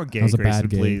 Yeah, be I'm more I gay, was a Grayson, bad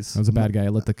gay. please. I was a bad guy. I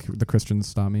let the Christians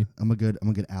stop me. I'm a good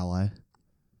ally.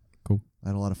 Cool. I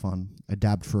had a lot of fun. I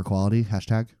dabbed for equality.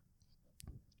 Hashtag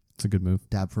It's a good move.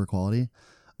 dab for equality.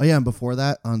 Oh yeah, and before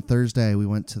that, on Thursday, we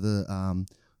went to the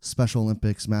Special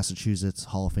Olympics Massachusetts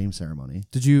Hall of Fame ceremony.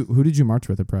 Who did you march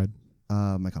with at Pride?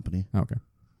 My company. Oh, okay.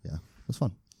 It was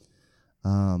fun.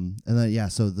 And then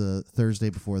so the Thursday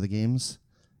before the games,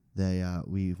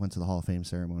 we went to the Hall of Fame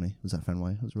ceremony. It was at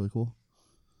Fenway. It was really cool.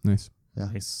 Nice. Yeah.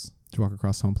 Nice. Did you walk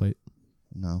across home plate?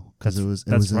 No, because That's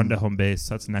it was run in, to home base.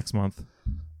 That's next month.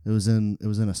 it was in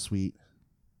a suite.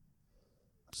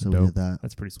 So we Dope. did that.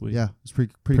 That's pretty sweet. Yeah, it was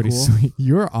pretty Pretty cool. sweet.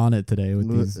 You're on it today with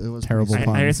It was- these it was terrible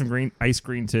pretty I had puns. some ice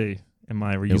green tea in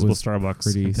my reusable was Starbucks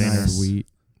Pretty container. nice. sweet.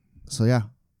 So yeah,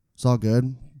 it's all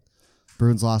good.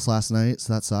 Bruins lost last night,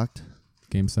 so that sucked.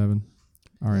 Game 7.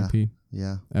 RMP.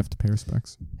 Yeah. F to pay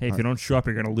respects. Hey, if you don't show up,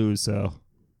 you're gonna lose. So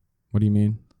What do you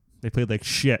mean? they played like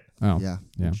shit. Oh, Yeah.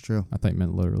 yeah. It's true. I thought you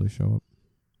meant literally show up.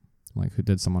 Like, who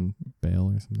did someone bail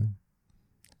or something?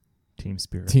 Team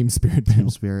spirit. Team spirit Team bail.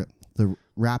 spirit. The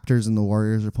Raptors and the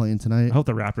Warriors are playing tonight. I hope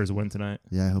the Raptors win tonight.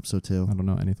 Yeah, I hope so too. I don't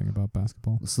know anything about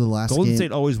basketball. This is the last Golden game.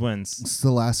 State always wins. This is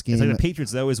the last game. It's like the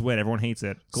Patriots. They always win. Everyone hates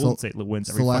it. Golden State wins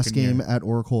It's every the last fucking game year. at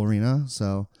Oracle Arena.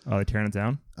 So Oh, they're tearing it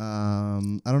down. I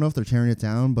don't know if they're tearing it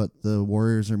down, but the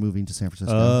Warriors are moving to San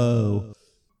Francisco. Oh.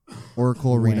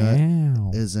 Oracle Arena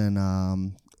Wow. is in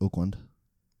Oakland.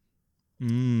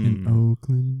 In Mm.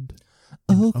 Oakland.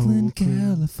 Oakland,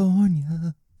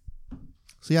 California.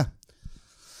 So yeah,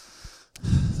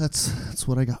 that's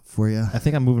what I got for you. I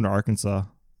think I'm moving to Arkansas.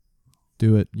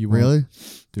 Do it. You won't. Really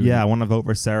Do Yeah, I it. want to vote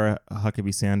for Sarah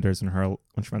Huckabee Sanders and her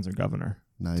when she runs for governor.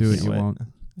 nice. Do it. Can't You wait. won't. I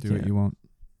Do it. can't. You won't.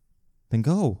 Then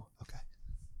go.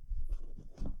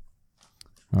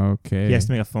 Okay. He has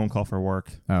to make a phone call for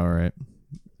work. All right.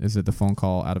 Is it the phone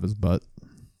call out of his butt?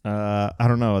 I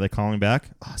don't know. Are they calling back?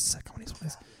 Oh, sick. I want to use one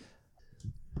of these.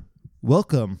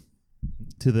 Welcome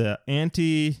to the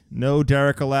No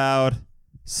Derek Allowed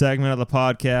segment of the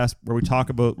podcast where we talk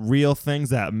about real things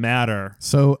that matter.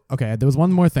 So, okay, there was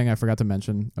one more thing I forgot to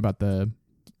mention about that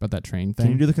train thing.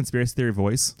 Can you do the conspiracy theory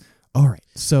voice? All right.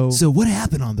 So what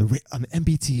happened on the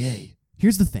MBTA?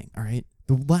 here's the thing, all right?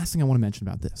 The last thing I want to mention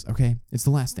about this, okay? It's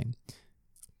the last thing.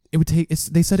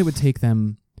 They said it would take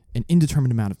them an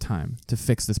indeterminate amount of time to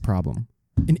fix this problem.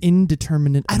 An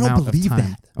indeterminate amount of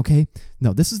time. Okay?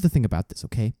 No, this is the thing about this,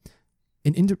 okay?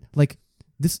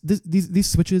 These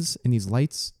switches and these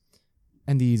lights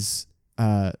and these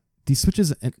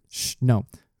switches and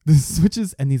the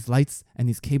switches and these lights and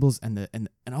these cables and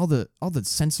all the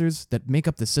sensors that make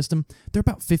up the system, they're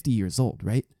about 50 years old,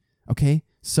 right? Okay?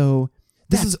 So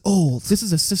this is old. This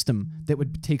is a system that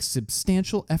would take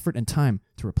substantial effort and time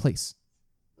to replace.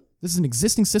 This is an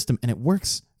existing system and it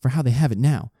works for how they have it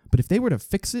now. But if they were to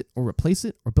fix it or replace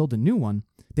it or build a new one,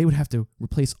 they would have to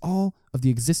replace all of the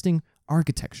existing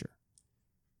architecture.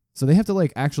 So they have to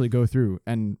actually go through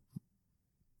and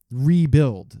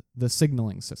rebuild the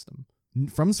signaling system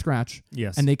from scratch.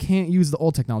 Yes. And they can't use the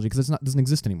old technology because doesn't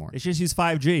exist anymore. They should just use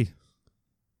 5G.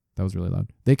 That was really loud.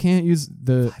 They can't use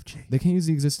the 5G. they can't use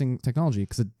the existing technology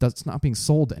because it's not being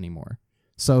sold anymore.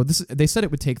 So they said it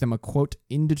would take them a quote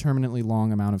indeterminately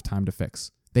long amount of time to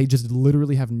fix. They just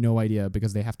literally have no idea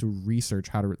because they have to research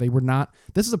how to.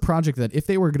 This is a project that if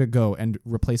they were going to go and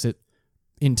replace it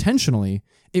intentionally,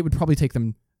 it would probably take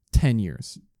them 10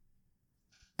 years.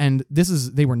 And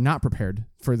they were not prepared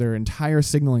for their entire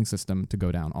signaling system to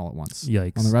go down all at once.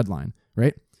 Yikes. On the red line,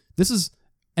 right?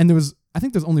 I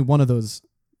think there's only one of those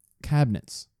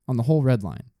cabinets on the whole red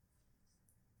line.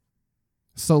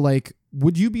 So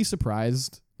would you be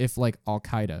surprised if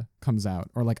Al-Qaeda comes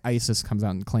out or ISIS comes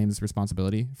out and claims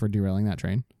responsibility for derailing that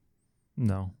train?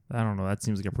 No, I don't know. That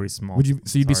seems like a pretty small. Would you?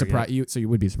 So you'd be target. surprised. You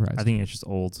would be surprised. I think it's just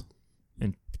old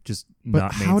and just But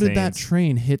not how did that maintained.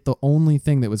 train hit the only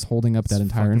thing that was holding up that It's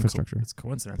entire fucking infrastructure? It's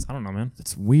coincidence. I don't know, man.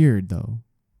 It's weird though.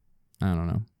 I don't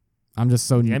know. I'm just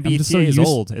so The I'm MBTA just so is used,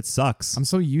 old. It sucks. I'm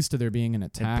so used to there being an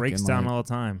attack. It breaks and, down like, all the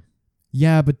time.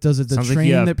 yeah, but does it the Sounds like train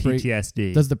you have that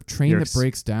PTSD. does the train You're that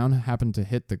breaks down happen to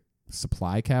hit the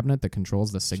supply cabinet that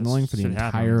controls the signaling for the Shit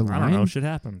entire happens. line? I don't know. Shit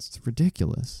happens. It's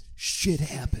ridiculous. Shit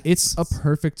happens. It's a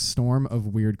perfect storm of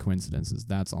weird coincidences.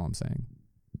 That's all I'm saying.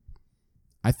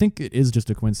 I think it is just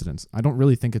a coincidence. I don't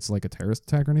really think it's like a terrorist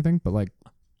attack or anything, but like,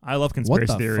 I love what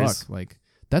conspiracy the theories. fuck? Like,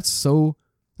 that's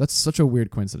such a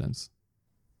weird coincidence.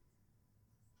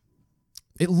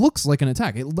 It looks like an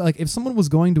attack. Like if someone was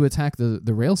going to attack the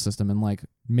rail system and like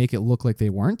make it look like they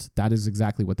weren't, that is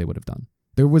exactly what they would have done.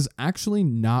 There was actually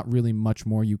not really much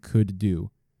more you could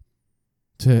do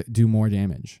to do more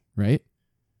damage, right?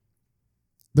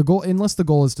 The goal, unless the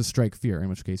goal is to strike fear, in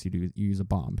which case you use a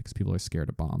bomb because people are scared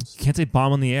of bombs. You can't say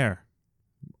bomb in the air.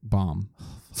 Bomb.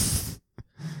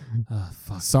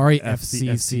 Fuck. Sorry, FCC.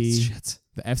 FCC. Shit.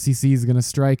 The FCC is gonna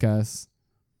strike us.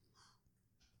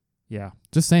 Yeah.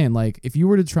 Just saying, like, if you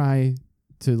were to try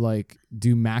to like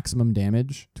do maximum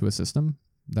damage to a system,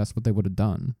 that's what they would have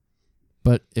done.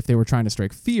 But if they were trying to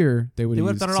strike fear, they would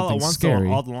have done it all at once, though, scary.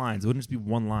 on all the lines. It wouldn't just be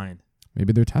one line.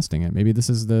 Maybe they're testing it. Maybe this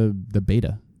is the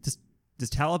beta. Does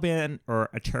Taliban or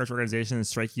a terrorist organization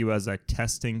strike you as a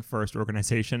testing first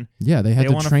organization? Yeah, they had They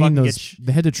to wanna train fucking those.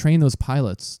 They had to train those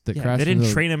pilots that Yeah, crashed they didn't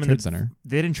into train the them in Trade the Center.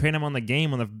 They didn't train them on the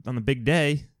game on the big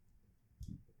day.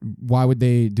 Why would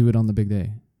they do it on the big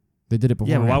day? They did it before.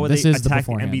 Yeah, but why would this they is the attack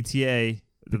beforehand. MBTA?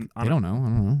 They don't know. I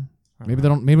don't know. I Maybe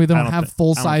don't they don't I don't have thi-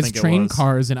 full I don't size think it train was.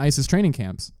 cars in ISIS training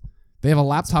camps. They have a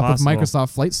laptop with possible. Microsoft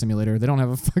Flight Simulator. They don't have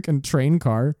a fucking train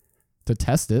car to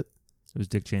test it. It was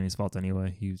Dick Cheney's fault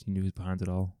anyway. He knew he was behind it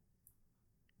all.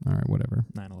 All right, whatever.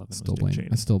 9/11 Still was blame- Dick Cheney.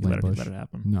 I still He blame let it- Bush. Let it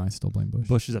happen. No, I still blame Bush.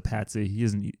 Bush is a patsy.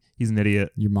 He's an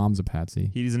idiot. Your mom's a patsy.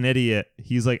 He's an idiot.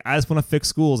 He's like, I just want to fix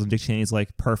schools, and Dick Cheney's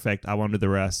like, perfect. I want to do the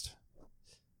rest.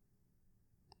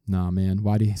 Nah, man.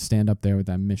 Why do you stand up there with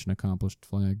that mission accomplished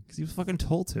flag? Because he was fucking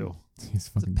told to. He's He's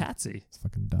a fucking. patsy. It's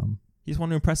fucking dumb. He just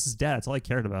wanted to impress his dad. That's all he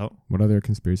cared about. What other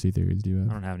conspiracy theories do you I have?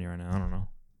 don't have any right now. I don't know.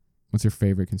 What's your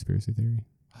favorite conspiracy theory?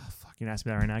 Fucking ask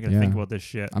me that right now. I gotta Yeah. think about this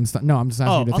shit. I'm just asking Oh, you to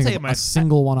I'll think tell of you my- a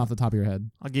single one off the top of your head.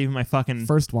 I'll give you my fucking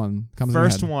First one comes. in your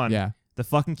First head. one. Yeah. the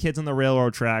fucking kids on the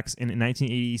railroad tracks in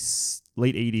 1980s,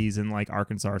 late 80s in like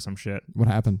Arkansas or some shit. What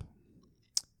happened?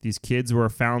 These kids were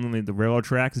found on the railroad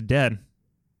tracks dead.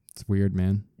 It's weird,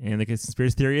 man. And the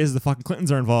conspiracy theory is the fucking Clintons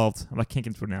are involved. I can't get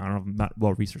into it now. I'm not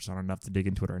well researched on enough to dig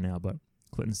into it right now, but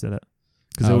Clintons did it.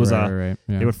 Because it was right.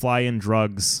 Yeah. they would fly in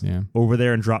drugs Yeah. over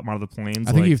there and drop them out of the planes.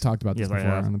 I think like- you've talked about this Yes, I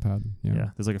before have. on the pod. Yeah.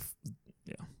 There's like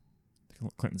the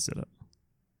Clintons did it.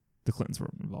 The Clintons were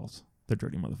involved. They're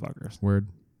dirty motherfuckers. Word.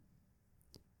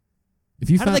 If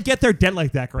you How did found, they get there dead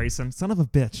like that, Grayson? Son of a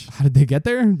bitch. how did they get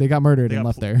there? They got murdered They and got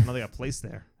left pl- there. No, they got placed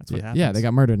there. That's what Yeah, happens. yeah, they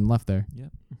got murdered and left there.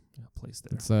 Yep. They got placed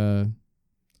there.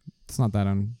 It's not that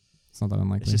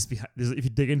unlikely. It's just if you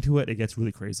dig into it, it gets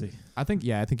really crazy. I think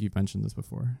you've mentioned this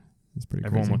before. It's pretty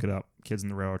Everyone crazy. look it up. Kids in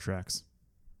the railroad tracks.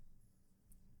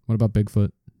 What about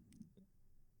Bigfoot?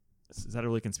 Is that a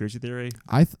really conspiracy theory?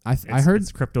 I heard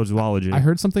it's cryptozoology. I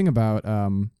heard something about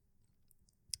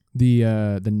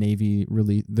the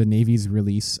Navy's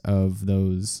release of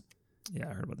those Yeah,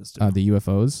 I heard about this too. the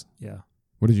UFOs. Yeah.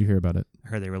 What did you hear about it? I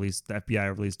heard the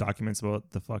FBI released documents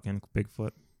about the fucking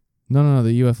Bigfoot. No,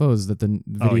 the UFOs that the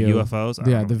video. Oh, UFOs? I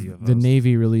don't Yeah, know the about the UFOs.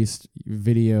 Navy released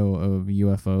video of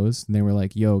UFOs, and they were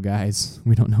like, "Yo, guys,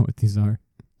 we don't know what these are."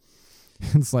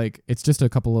 It's just a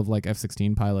couple of like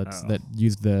F-16 pilots Oh. that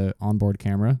used the onboard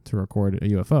camera to record a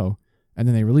UFO, and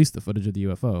then they released the footage of the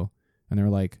UFO, and they were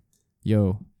like,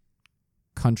 "Yo,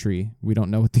 country, we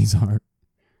don't know what these are.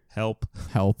 Help.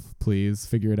 Help, please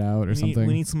figure it out or something."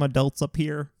 We need some adults up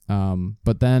here.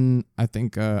 But then I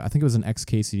think it was an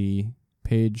XKCD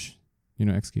page. You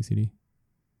know XKCD?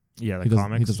 Yeah, the He does,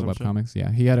 comics. he does the or web some shit? comics.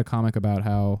 Yeah, he had a comic about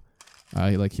how,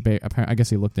 I guess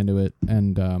he looked into it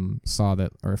and saw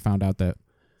that or found out that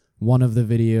one of the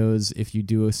videos, if you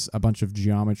do a bunch of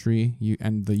geometry,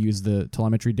 use the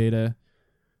telemetry data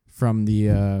from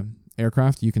the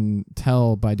aircraft, you can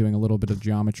tell by doing a little bit of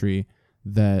geometry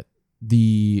that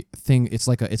the thing it's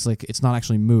not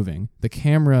actually moving. The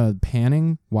camera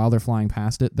panning while they're flying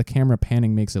past it, the camera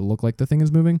panning makes it look like the thing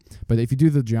is moving. But if you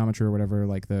do the geometry or whatever,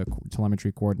 like the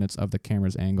telemetry coordinates of the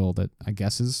camera's angle that I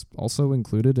guess is also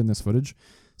included in this footage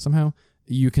somehow,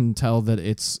 you can tell that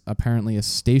it's apparently a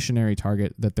stationary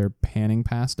target that they're panning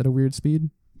past at a weird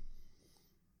speed.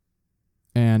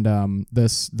 And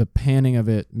the panning of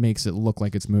it makes it look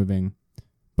like it's moving,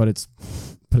 but it's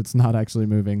not actually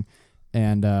moving.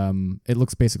 And it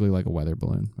looks basically like a weather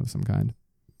balloon of some kind.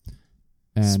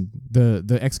 And the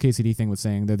XKCD thing was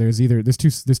saying that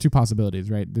there's two possibilities,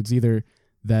 right? It's either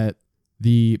that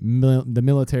the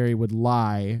military would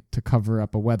lie to cover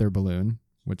up a weather balloon,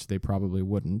 which they probably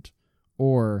wouldn't,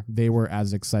 or they were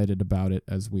as excited about it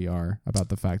as we are about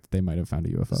the fact that they might have found a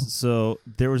UFO. So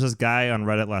there was this guy on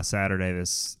Reddit last Saturday,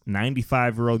 this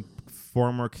 95-year-old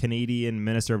former Canadian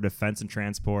Minister of Defense and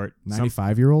Transport.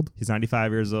 95-year-old? He's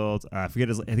 95 years old. I think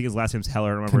his last name's Heller.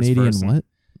 I don't remember Canadian his first name. what?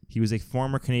 He was a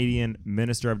former Canadian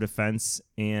Minister of Defense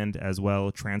and as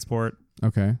well Transport.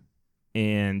 Okay.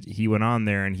 And he went on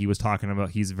there and he was talking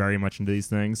about he's very much into these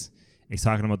things. He's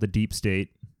talking about the deep state.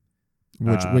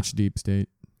 Which deep state?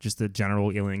 Just the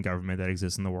general alien government that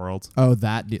exists in the world. Oh,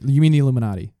 you mean the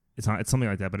Illuminati? It's something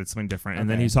like that, but it's something different. And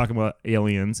then Okay. he's talking about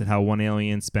aliens and how one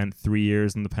alien spent 3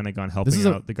 years in the Pentagon helping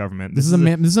out the government. This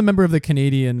is a member of the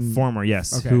Canadian former,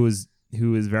 yes, Okay. who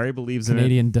is very believes in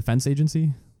Canadian Defense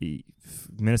Agency. it.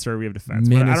 Ministry of Defense.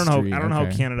 But I don't know how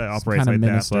okay. Canada Some operates kind of like that.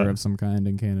 minister But, of some kind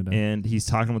in Canada. and he's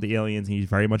talking about the aliens, and he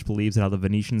very much believes that how the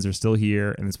Venetians are still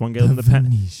here. And this one guy lived in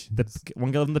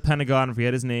one guy lived in the Pentagon. I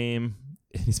forget his name.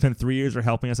 He spent 3 years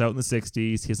helping us out in the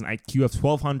 60s. He has an IQ of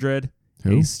 1200. Who?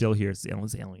 And he's still here. It's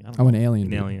alien. I don't Oh, know. an alien.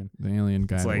 An dude. alien. The alien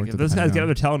guy. It's that like worked if at the this guy's Pentagon.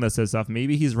 getting to telling us this stuff,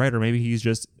 maybe he's right, or maybe he's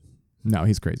just No,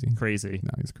 he's crazy. crazy. No,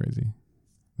 he's crazy.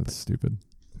 That's stupid.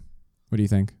 What do you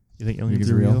think? You think Think aliens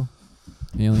it's are real? real?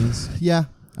 Aliens? Yeah.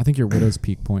 I think your Widow's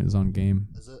Peak point is on game.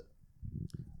 Is it?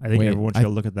 I think Wait, everyone should go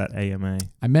look at that AMA.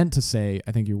 I meant to say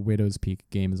I think your Widow's Peak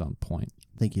game is on point.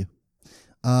 Thank you.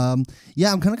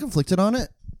 Yeah, I'm kind of conflicted on it.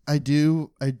 I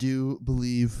do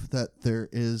believe that there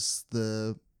is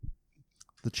the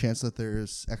chance that there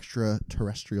is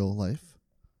extraterrestrial life,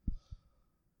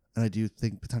 and I do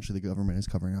think potentially the government is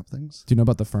covering up things. Do you know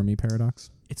about the Fermi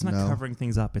paradox? It's not No. covering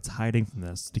things up. It's hiding from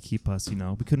this to keep us, we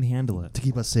couldn't handle it. To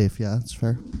keep us safe, yeah, that's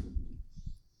fair.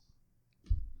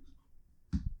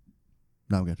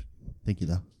 No, I'm good. Thank you,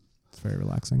 though. It's very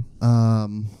relaxing.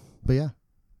 But yeah.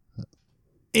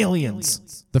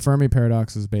 Aliens. The Fermi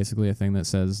paradox is basically a thing that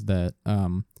says that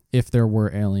if there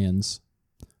were aliens,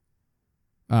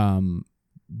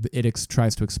 it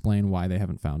tries to explain why they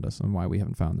haven't found us and why we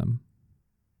haven't found them.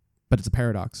 But it's a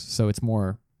paradox, so it's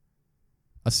more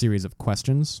a series of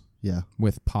questions Yeah.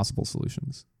 with possible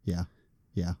solutions. Yeah.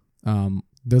 Yeah.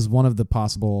 There's one of the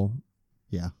possible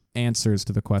Yeah. answers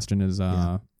to the question is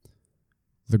Yeah.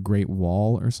 the Great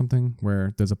Wall or something,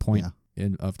 where there's a point Yeah.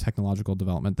 of technological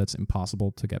development that's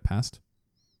impossible to get past.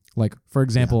 Like, for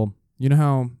example, you know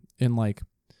how in like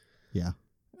Yeah.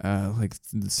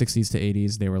 the 60s to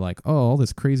 80s, they were like, oh, all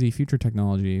this crazy future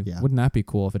technology. Yeah. Wouldn't that be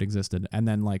cool if it existed? And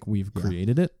then like we've Yeah.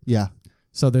 created it. Yeah.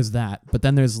 So there's that. But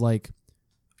then there's like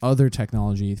other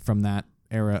technology from that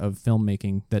era of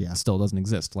filmmaking that Yeah. still doesn't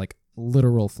exist, like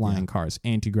literal flying Yeah. cars,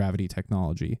 anti-gravity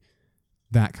technology,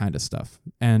 that kind of stuff.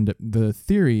 And the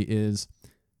theory is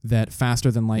that faster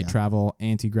than light Yeah. travel,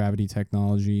 anti-gravity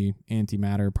technology,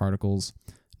 antimatter particles,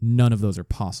 none of those are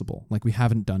possible. Like we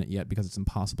haven't done it yet because it's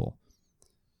impossible.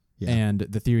 Yeah. And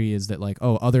the theory is that like,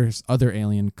 oh, other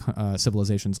alien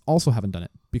civilizations also haven't done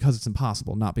it because it's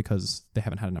impossible, not because they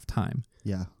haven't had enough time.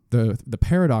 Yeah. The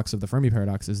paradox of the Fermi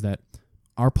paradox is that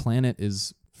our planet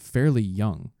is fairly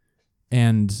young,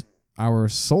 and our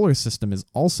solar system is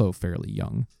also fairly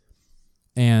young,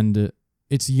 and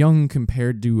it's young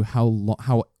compared to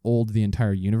how old the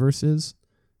entire universe is.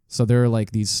 So there are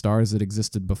like these stars that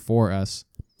existed before us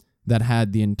that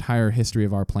had the entire history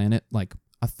of our planet like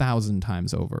 1,000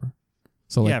 times over.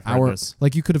 So like I've heard this.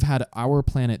 you could have had our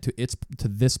planet to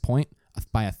this point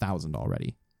by 1,000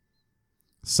 already.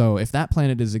 So if that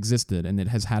planet has existed and it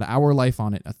has had our life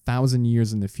on it 1,000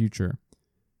 years in the future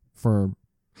for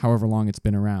however long it's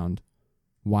been around,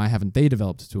 why haven't they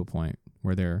developed to a point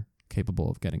where they're capable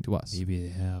of getting to us? Maybe they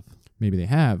have. Maybe they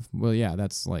have. Well, yeah,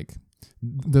 that's like,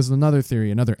 there's another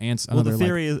theory, another answer. Well, the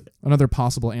theory is Another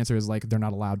possible answer is like they're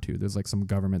not allowed to. There's like some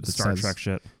government that Star says, Trek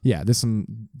shit. yeah, there's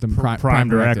some Prime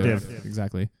directive.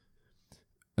 Exactly.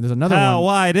 And there's another How one.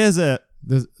 wide is it?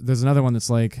 There's another one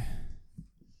that's like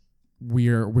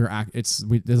this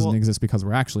doesn't exist because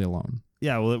we're actually alone.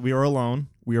 Yeah, well, we were alone.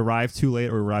 We arrived too late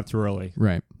or we arrived too early.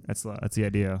 Right. That's the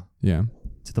idea. Yeah.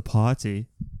 To the party.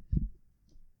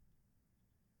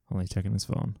 Only checking his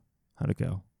phone. How'd it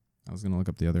go? I was gonna look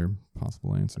up the other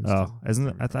possible answers. Oh, isn't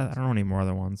it? I don't know any more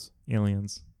other ones.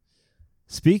 Aliens.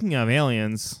 Speaking of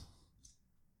aliens,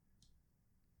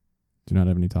 Do you not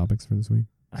have any topics for this week?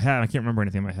 I can't remember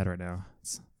anything in my head right now.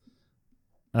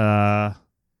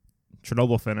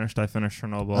 Chernobyl finished. I finished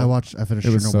Chernobyl. I finished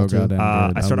It was Chernobyl so too. goddamn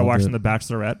good. I started loved watching it. The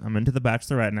Bachelorette. I'm into The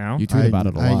Bachelorette now. You tweet about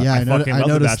it a lot. Yeah, I fucking love The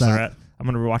noticed that. Bachelorette. I'm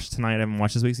gonna rewatch it tonight. I haven't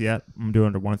watched this week's yet. I'm doing it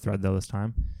under one thread though this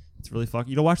time. It's really fucking.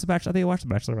 You don't watch The Bachelor? I think you watched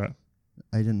The Bachelorette.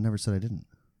 I never said I didn't.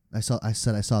 I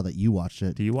said I saw that you watched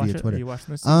it. Do you watch via it? Twitter. Are you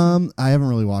watching this season? I haven't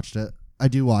really watched it. I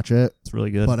do watch it, It's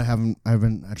really good. but I haven't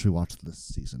actually watched this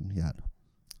season yet.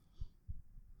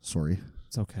 Sorry.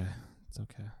 It's okay. It's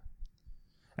okay.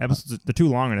 Episodes, they're too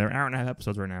long. They're hour and a half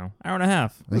episodes right now. Hour and a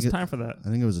half. There's time for that. I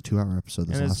think it was a 2-hour episode,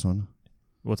 this And last one.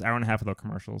 Well, it's hour and a half without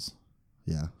commercials.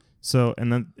 Yeah. So,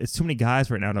 and then it's too many guys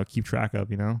right now to keep track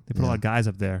of, you know? They put a lot of guys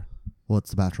up there. Well,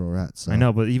 it's the Bachelorette, so. I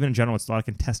know, but even in general, it's a lot of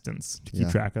contestants to keep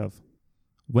Yeah. track of.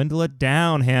 Dwindle it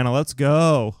down, Hannah. Let's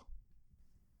go.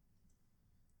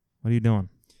 What are you doing?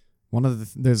 One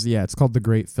of the it's called the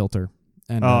Great Filter.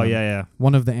 And yeah.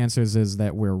 one of the answers is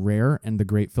that we're rare and the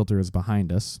Great Filter is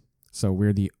behind us. So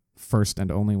we're the first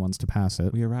and only ones to pass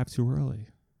it. We arrived too early.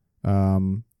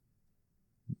 One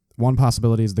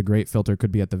possibility is the Great Filter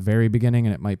could be at the very beginning,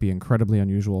 and it might be incredibly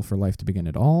unusual for life to begin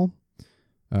at all.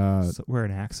 So we're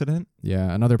an accident?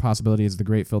 Yeah, another possibility is the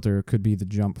Great Filter could be the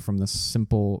jump from the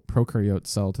simple prokaryote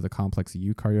cell to the complex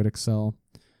eukaryotic cell.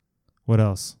 What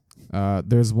else?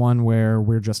 There's one where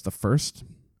we're just the first,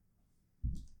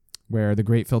 where the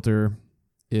Great Filter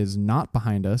is not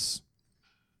behind us.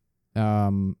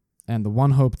 And the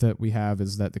one hope that we have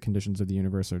is that the conditions of the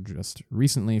universe are just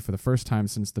recently, for the first time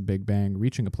since the Big Bang,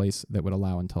 reaching a place that would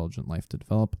allow intelligent life to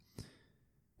develop.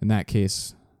 In that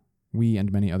case, we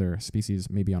and many other species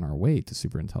may be on our way to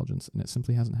superintelligence, and it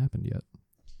simply hasn't happened yet.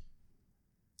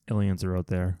 Aliens are out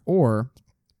there. Or,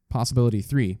 possibility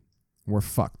 3, we're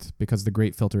fucked because the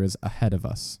Great Filter is ahead of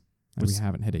us, and we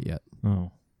haven't hit it yet.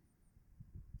 Oh.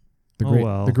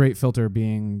 The Great Filter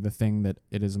being the thing that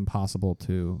it is impossible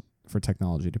for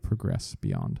technology to progress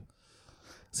beyond.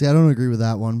 See, I don't agree with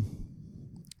that one.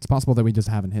 It's possible that we just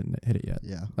haven't hit it yet.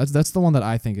 Yeah. That's the one that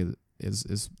I think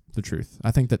is the truth.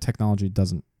 I think that technology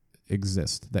doesn't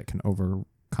exist that can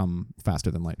overcome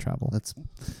faster than light travel. That's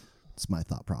my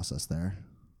thought process there.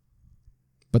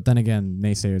 But then again,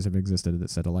 naysayers have existed that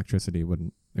said electricity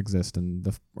wouldn't exist and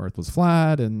the Earth was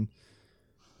flat and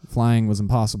flying was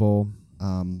impossible.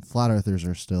 Flat earthers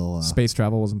are still space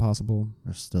travel was impossible.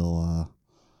 They're still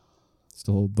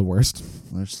the worst.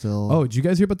 They're still. Oh, did you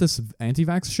guys hear about this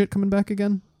anti-vax shit coming back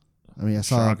again? I mean, I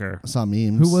saw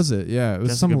memes. Who was it? Yeah, it was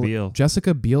Jessica Biel.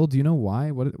 Jessica Biel. Do you know why?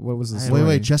 What was this?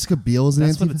 Wait, Jessica Biel is an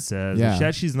That's anti. what it says. Yeah. She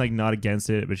said she's like not against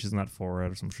it, but she's not for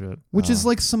it or some shit. Which is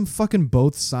like some fucking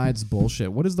both sides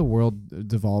bullshit. What is the world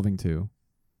devolving to?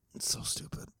 It's so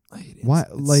stupid. I hate it. Why?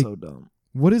 It's so dumb.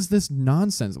 What is this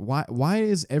nonsense? Why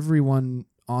is everyone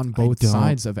on both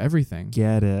sides of everything?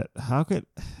 Get it?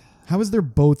 How is there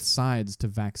both sides to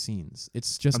vaccines?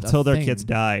 It's just until a their thing. kids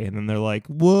die, and then they're like,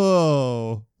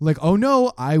 "Whoa!" Like, oh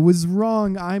no, I was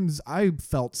wrong. I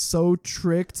felt so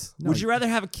tricked. No, Would you rather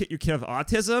have your kid have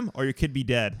autism or your kid be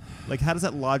dead? Like, how does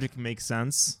that logic make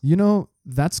sense? You know,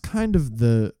 that's kind of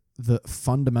the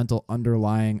fundamental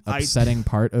underlying upsetting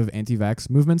part of anti-vax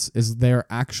movements is they're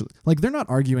actually they're not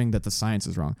arguing that the science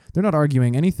is wrong. They're not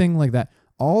arguing anything like that.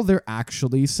 All they're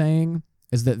actually saying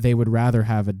is that they would rather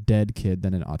have a dead kid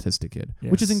than an autistic kid,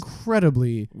 which is Yes.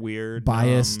 incredibly Weird,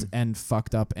 biased and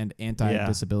fucked up and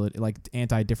anti-disability,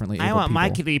 anti-differently able I want my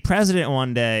people. kid to be president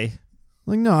one day.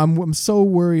 Like, no, I'm so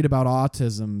worried about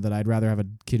autism that I'd rather have a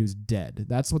kid who's dead.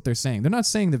 That's what they're saying. They're not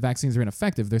saying that vaccines are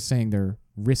ineffective. They're saying they're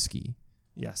risky.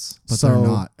 Yes. But they're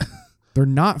not. They're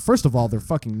not. First of all, they're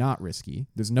fucking not risky.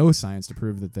 There's no science to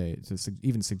prove that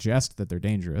even suggest that they're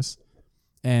dangerous.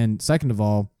 And second of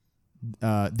all,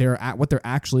 what they're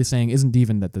actually saying isn't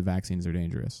even that the vaccines are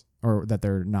dangerous or that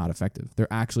they're not effective.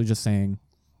 They're actually just saying,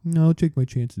 "No, I'll take my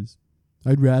chances.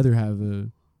 I'd rather have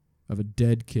a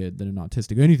dead kid than an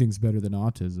autistic. Anything's better than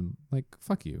autism." Like,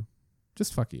 fuck you.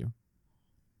 Just fuck you.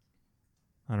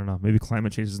 I don't know. Maybe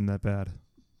climate change isn't that bad.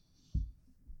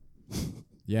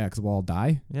 Yeah, because we'll all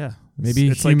die. Yeah. Maybe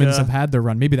humans have had their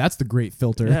run. Maybe that's the great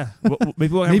filter. Yeah.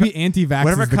 Maybe anti-vax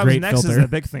whatever is the comes great next filter. is the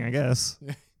big thing, I guess.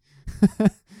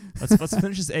 Let's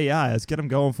finish this AI. Let's get them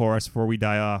going for us before we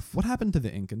die off. What happened to the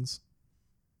Incans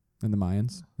and the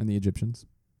Mayans and the Egyptians?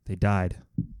 They died.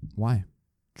 Why?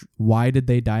 Why did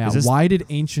they die out? this- Why did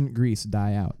ancient Greece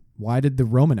die out? Why did the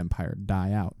Roman Empire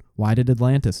die out? Why did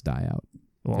Atlantis die out?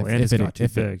 Well, If Atlantis it- got too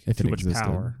if it- big. if it Too much existed.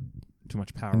 power. Too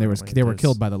much power. And they were Atlantis.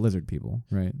 killed by the lizard people,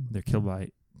 right? They're killed by.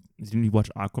 Didn't you watch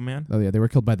Aquaman? Oh yeah, they were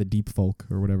killed by the deep folk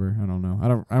or whatever. I don't know. I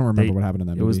don't remember what happened in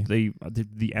that It was movie.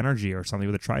 the energy or something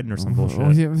with a trident or some bullshit. Oh,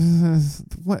 yeah.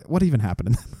 What even happened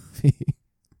in that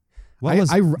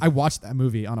movie? I watched that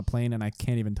movie on a plane and I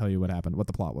can't even tell you what happened. What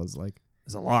the plot was like.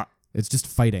 There's a lot. It's just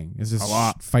fighting. It's just A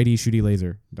lot. fighty, shooty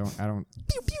laser.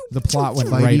 The plot went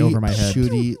right over my head.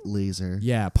 Shooty laser.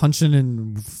 Yeah, punching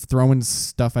and throwing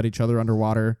stuff at each other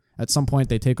underwater. At some point,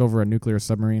 they take over a nuclear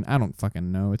submarine. I don't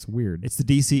fucking know. It's weird. It's the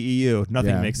DCEU.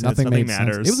 Nothing makes sense. Nothing made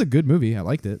matters. Sense. It was a good movie. I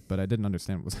liked it, but I didn't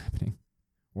understand what was happening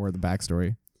or the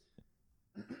backstory.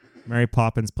 Mary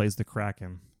Poppins plays the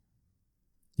Kraken.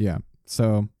 Yeah.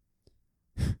 So,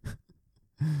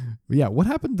 yeah, what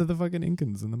happened to the fucking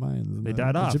Incans and the Mayans and They the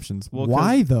died off. Egyptians? Well,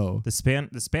 why though? The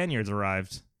Spaniards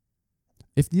arrived.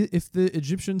 If the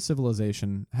Egyptian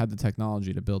civilization had the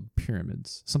technology to build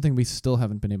pyramids, something we still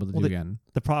haven't been able to do again.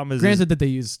 The problem is, granted that they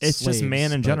used it's slaves, just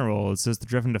man in but general. It's just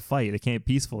driven to fight. They can't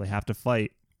be peaceful. They have to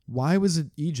fight. Why was it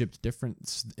Egypt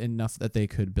different enough that they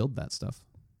could build that stuff?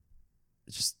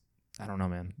 It's just, I don't know,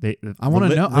 man. I want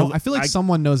to know. I feel like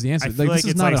someone knows the answer. I feel Like,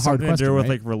 this is not a hard something question, to do with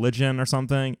right? like religion or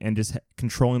something, and just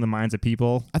controlling the minds of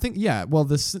people. I think, yeah. Well,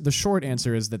 the short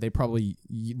answer is that they probably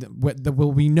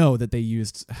we know that they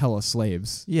used hella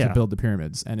slaves to build the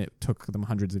pyramids, and it took them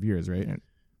hundreds of years, right? Yeah.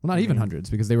 Well, not even hundreds,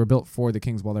 because they were built for the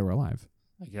kings while they were alive.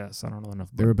 I guess I don't know enough.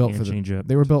 They were built for Egypt.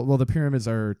 They were built. Well, the pyramids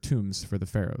are tombs for the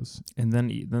pharaohs, and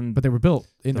then but they were built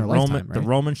in their lifetime, right? The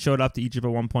Romans showed up to Egypt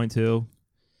at 1.2.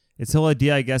 It's the whole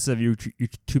idea, I guess, of you're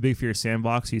too big for your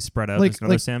sandbox, you spread out into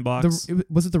another sandbox.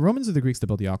 Was it the Romans or the Greeks that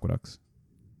built the aqueducts?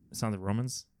 It sounds like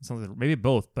Romans. It sounds like maybe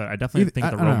both, but I definitely think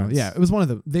the Romans. Yeah, it was one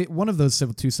of one of those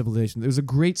two civilizations. It was a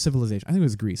great civilization. I think it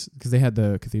was Greece because they had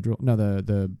the cathedral. No,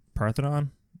 the Parthenon.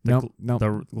 No.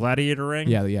 The gladiator ring.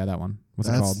 Yeah, that one. What's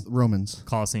it called? Romans.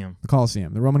 Colosseum. The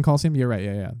Colosseum. The Roman Colosseum. You're right.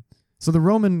 Yeah. So the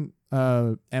Roman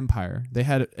Empire, they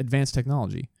had advanced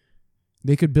technology.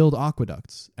 They could build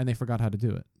aqueducts, and they forgot how to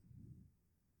do it.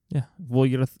 Yeah. Well,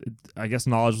 I guess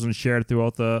knowledge wasn't shared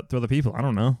throughout the people. I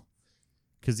don't know,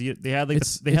 because they had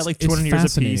like 200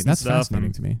 years of peace. That's and stuff,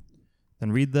 fascinating to me.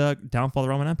 Then read the Downfall of the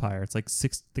Roman Empire. It's like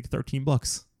 13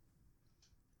 books.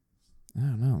 I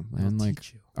don't know, man. It'll Like,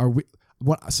 teach you. are we?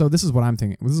 What? So this is what I'm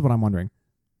thinking. This is what I'm wondering.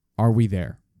 Are we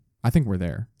there? I think we're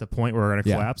there. The point where we're gonna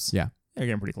collapse. Yeah. They're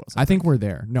getting pretty close. I think we're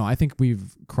there. No, I think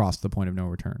we've crossed the point of no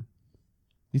return.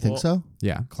 You think so?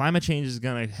 Yeah. Climate change is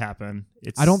going to happen.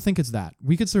 I don't think it's that.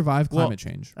 We could survive climate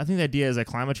change. I think the idea is that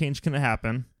climate change can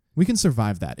happen. We can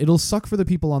survive that. It'll suck for the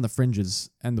people on the fringes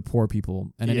and the poor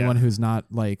people and anyone who's not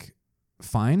like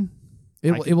fine.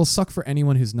 It will suck for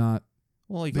anyone who's not.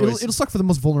 Well, it'll suck for the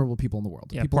most vulnerable people in the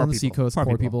world. Yeah, people on the seacoast,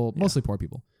 poor people, mostly poor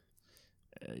people.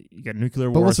 You got nuclear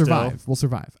war. But we'll still. survive. We'll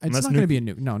survive. It's not going to be a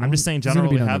nuke. No, I'm just saying,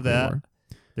 generally, we have that. War.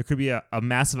 There could be a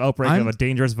massive outbreak of a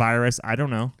dangerous virus. I don't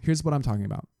know. Here's what I'm talking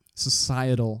about.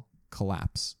 Societal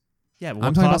collapse. Yeah, but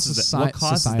what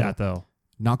causes that, though?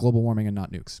 Not global warming and not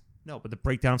nukes. No, but the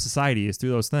breakdown of society is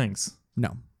through those things.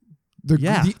 No.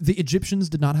 The Egyptians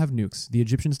did not have nukes. The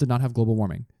Egyptians did not have global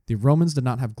warming. The Romans did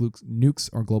not have nukes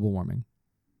or global warming.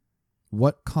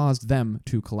 What caused them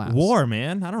to collapse? War,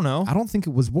 man. I don't know. I don't think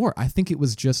it was war. I think it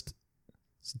was just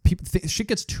people. Shit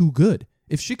gets too good.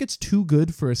 If shit gets too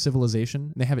good for a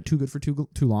civilization, they have it too good for too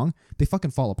long, they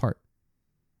fucking fall apart.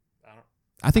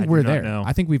 I think we're there. Know.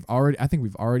 I think we've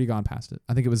already gone past it.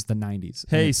 I think it was the 90s.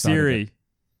 Hey Siri,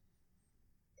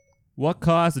 what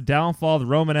caused the downfall of the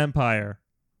Roman Empire?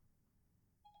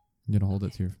 You gotta hold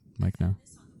it to your mic now.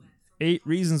 8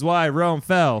 reasons why Rome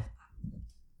fell.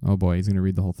 Oh boy, he's gonna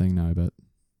read the whole thing now. I bet.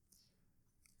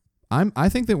 I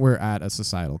think that we're at a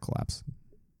societal collapse.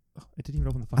 I didn't even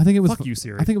open the. I think it was. Fuck you,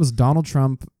 Siri. I think it was Donald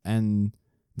Trump and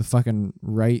the fucking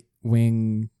right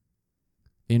wing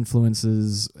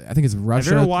influences. I think it's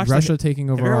Russia taking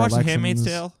over our elections. Have you ever watched The Handmaid's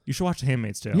Tale? You should watch The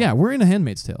Handmaid's Tale. Yeah, we're in A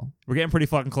Handmaid's Tale. We're getting pretty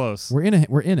fucking close. We're in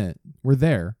it. We're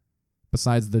there.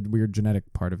 Besides the weird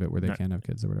genetic part of it where they can't have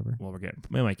kids or whatever. Well,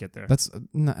 we might get there. That's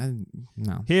no.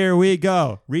 Here we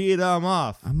go. Read them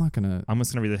off. I'm not gonna. I'm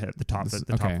just gonna read the top. The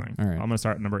top thing. All right. I'm gonna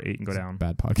start at number 8 and go down.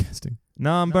 Bad podcasting.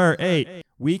 Number 8.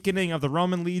 Weakening of the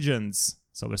Roman legions.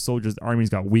 So the soldiers' armies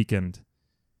got weakened.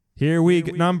 Here we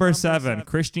go. Number 7.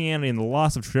 Christianity and the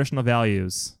loss of traditional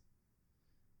values.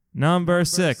 Number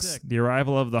 6. The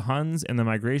arrival of the Huns and the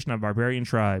migration of barbarian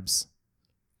tribes.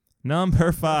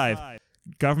 Number 5.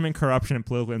 Government corruption and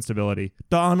political instability.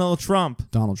 Donald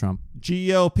Trump.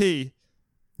 GOP.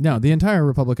 No, the entire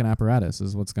Republican apparatus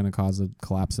is what's going to cause a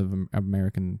collapse of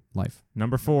American life.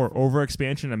 Number 4.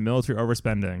 Overexpansion and military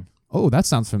overspending. Oh, that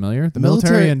sounds familiar. The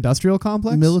military-industrial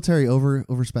complex? Military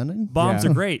overspending? Bombs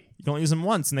are great. You can only use them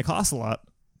once, and they cost a lot.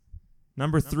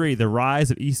 Number 3. The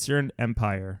rise of Eastern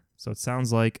Empire. So it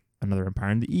sounds like another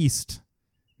empire in the East.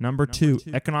 Number 2.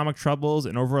 Economic troubles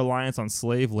and over-reliance on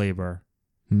slave labor.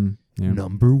 Yeah.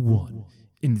 Number 1,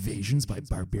 invasions by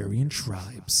barbarian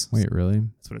tribes. Wait, really?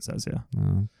 That's what it says, yeah.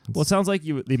 Well, it sounds like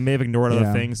they may have ignored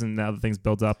other things, and other things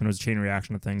built up, and it was a chain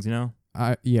reaction of things, you know?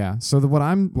 Yeah. So what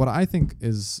I think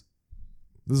is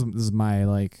this is my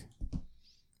like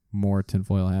more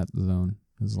tinfoil hat zone.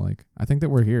 Is like, I think that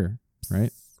we're here,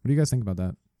 right? What do you guys think about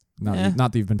that? Not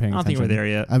that you've been paying I don't attention. think we're there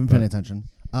yet. I haven't paying attention.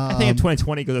 I think if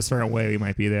 2020 goes a certain way, we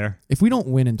might be there. If we don't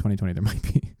win in 2020, there might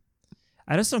be.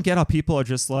 I just don't get how people are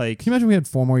just like. Can you imagine we had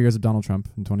 4 more years of Donald Trump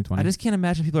in 2020? I just can't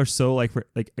imagine people are so like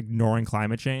ignoring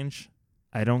climate change.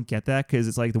 I don't get that because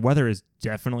it's like the weather is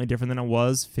definitely different than it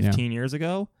was 15 years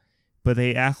ago, but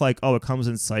they act like, oh, it comes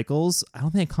in cycles. I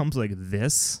don't think it comes like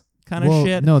this kind of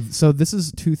shit. No, so this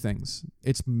is 2 things.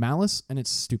 It's malice and it's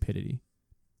stupidity.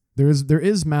 There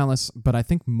is malice, but I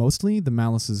think mostly the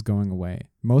malice is going away.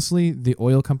 Mostly the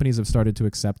oil companies have started to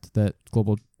accept that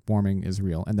global warming is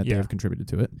real and that they have contributed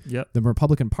to it. Yep. The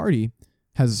Republican Party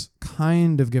has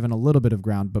kind of given a little bit of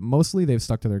ground, but mostly they've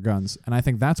stuck to their guns. And I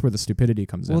think that's where the stupidity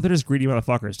comes in. Well, they're just greedy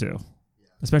motherfuckers too,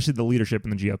 especially the leadership in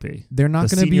the GOP. They're not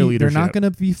The going to senior be. They're not leadership.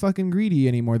 going to be fucking greedy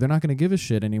anymore. They're not going to give a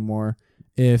shit anymore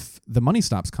if the money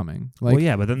stops coming. Like, Well,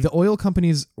 yeah, but then the oil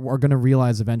companies are going to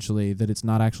realize eventually that it's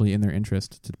not actually in their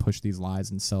interest to push these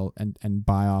lies and sell and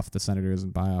buy off the senators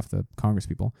and buy off the Congress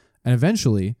people. And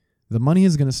eventually, the money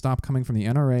is going to stop coming from the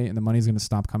NRA and the money is going to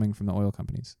stop coming from the oil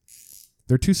companies.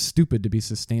 They're too stupid to be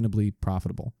sustainably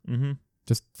profitable. mm-hmm.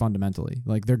 Just fundamentally,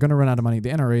 like they're going to run out of money. The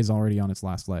NRA is already on its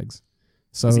last legs.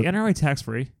 So Is the NRA tax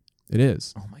free? it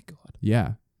is. Oh my god,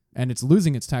 Yeah. And it's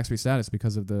losing its tax-free status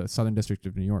because of the Southern District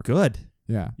of New York. good.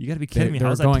 Yeah. You got to be kidding me. They're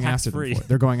How's that going tax after them free? for it.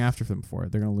 They're going after them for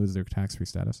it. They're going to lose their tax-free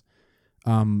status.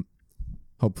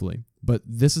 Hopefully. But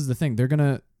this is the thing. They're going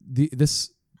to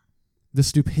the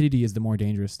stupidity is the more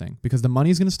dangerous thing because the money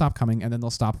is going to stop coming and then they'll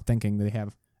stop thinking they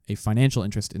have a financial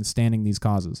interest in standing these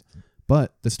causes.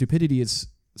 But the stupidity is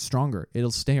stronger.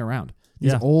 It'll stay around.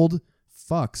 These old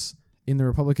fucks in the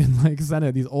Republican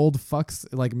Senate, these old fucks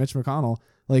like Mitch McConnell,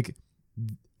 like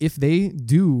if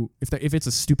it's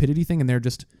a stupidity thing and they're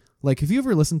just like, if you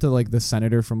ever listen to like the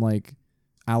senator from like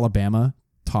Alabama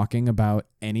talking about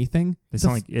anything, They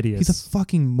sound like idiots. he's a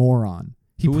fucking moron.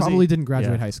 He Who was probably he? didn't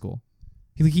graduate Yeah. high school.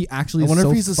 He actually I is wonder so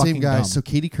if he's the same fucking guy. dumb. So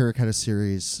Katie Couric had a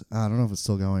series. I don't know if it's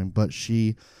still going, but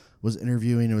she was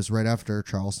interviewing. It was right after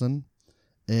Charleston,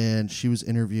 and she was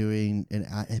interviewing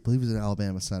I believe it was an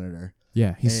Alabama senator.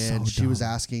 Yeah, he's And so she was dumb.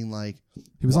 asking like,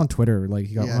 He was on Twitter, like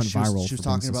he got run she viral. was, she was for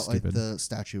being talking so about stupid. like the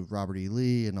statue of Robert E.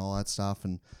 Lee and all that stuff,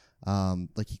 and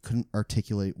like he couldn't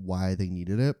articulate why they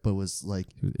needed it, but was like,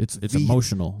 It's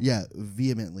emotional. yeah,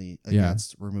 vehemently Yeah.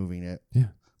 against removing it. Yeah.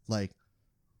 Like,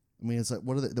 I mean, it's like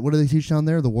what do they teach down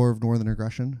there? The War of Northern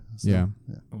Aggression. So, Yeah.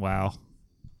 Wow.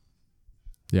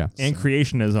 Yeah. And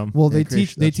creationism. Well, they Yeah,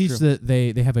 teach that's teach true. that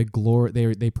they have a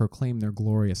they proclaim their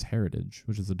glorious heritage,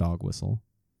 which is a dog whistle.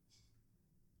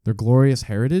 Their glorious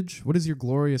heritage? What is your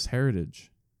glorious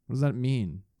heritage? What does that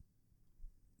mean?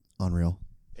 Unreal.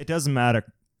 It doesn't matter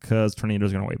because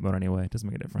tornadoes are going to wipe out anyway. It doesn't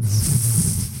make a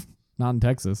difference. Not in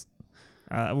Texas.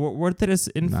 Where did this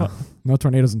info? No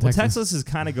tornadoes in Well, Texas. Texas is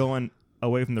kind of going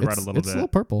away from the red a little It's bit. a little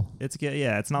purple. It's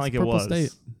not like it purple was.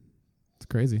 state. It's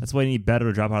crazy. That's why you need Beto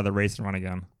to drop out of the race and run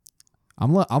again.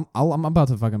 I'm about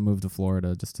to fucking move to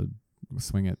Florida just to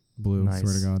swing it blue. Nice.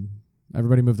 Swear to God.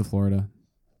 Everybody move to Florida.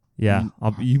 Yeah,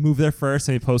 you move there first,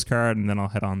 send me a postcard, and then I'll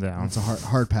head on down. It's a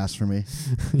hard pass for me.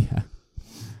 Yeah.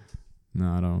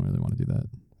 No, I don't really want to do that.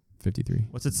 53.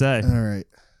 What's it say? All right.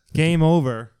 Game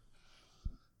over.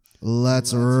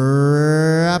 Let's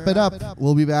wrap it up.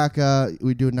 We'll be back.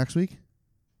 We do it next week.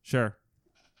 Sure.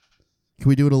 Can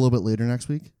we do it a little bit later next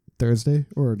week? Thursday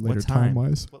or later time?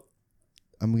 time-wise?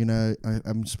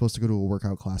 I'm supposed to go to a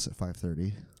workout class at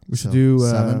 5:30. We should So, do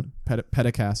 7?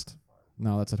 Pedicast.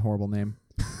 No, that's a horrible name.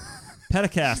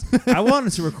 Pedicast. I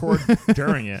wanted to record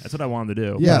during it. That's what I wanted to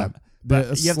do. Yeah. But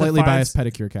The you have to slightly find biased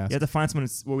pedicure cast. You have to find someone.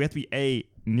 We have to be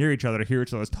near each other to hear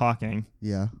each other's talking.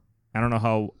 Yeah. I don't know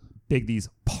how big these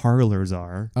parlors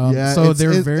are. Yeah. So it's- they're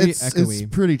it's- very it's echoey.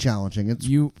 pretty challenging. It's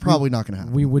probably not going to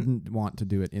happen. We wouldn't want to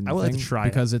do it in the I would like to thing try it.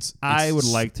 because it's I would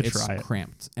like to it's try it.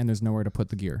 cramped and there's nowhere to put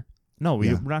the gear. No,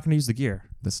 we're Yeah. not going to use the gear.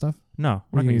 This stuff? No, We're we're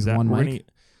not going gonna to use use that. one We're mic? gonna,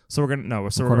 so we're going to no.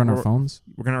 So Record on we're, our phones?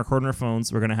 We're going to record on our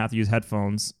phones. We're going to have to use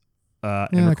headphones.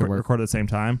 that And could work. record at the same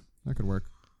time That could work.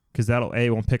 because that'll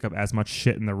won't pick up as much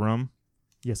shit in the room.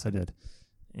 Yes, I did.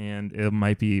 And it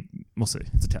might be. We'll see.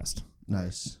 It's a test.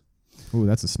 Nice. Ooh,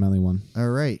 that's a smelly one. All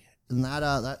right. And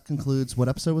that concludes. What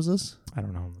episode was this? I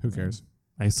don't know. Who cares?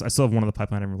 I still have one of the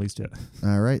pipeline I haven't released yet.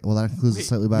 All right. Well, that concludes the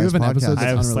Slightly you Biased have an episode podcast. that's I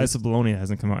have unreleased? Slice of Bologna that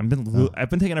hasn't come out. I've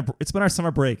been taking it's been our summer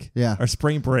break. Yeah. Our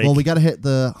spring break. Well, we got to hit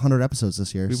the 100 episodes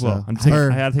this year. We so. will.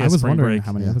 I had to take I a was spring wondering break.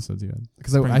 how many Yeah. episodes you had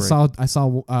because Spring I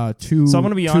saw two. So I'm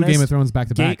gonna be two honest, Game of Thrones back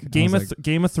to back. Game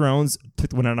of Thrones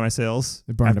took the wind out of my sails.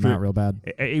 It burned them after- out real bad.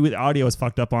 The audio was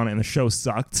fucked up on it, and the show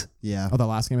sucked. Yeah. Oh, the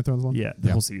last Game of Thrones one. Yeah,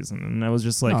 the whole season, and I was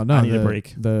just like, no, I need the, a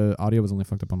break. The audio was only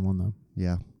fucked up on one though.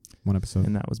 Yeah. one episode.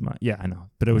 And that was I know.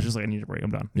 But it was just like, I need a break.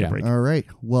 I'm done. I need a Yeah. break. All right.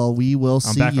 Well, we will I'm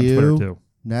see back on you Twitter too.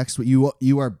 next week.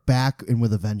 You are back and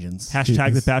with a vengeance.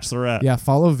 Hashtag Jeez. The Bachelorette. Yeah,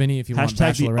 follow Vinny if you want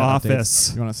Hashtag The Bachelorette Office. updates.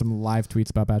 If you want some live tweets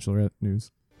about Bachelorette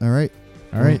news. All right.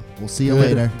 All right. We'll see you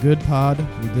Good- later. Good pod.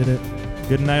 We did it.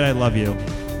 Good night. I love you.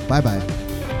 Bye-bye.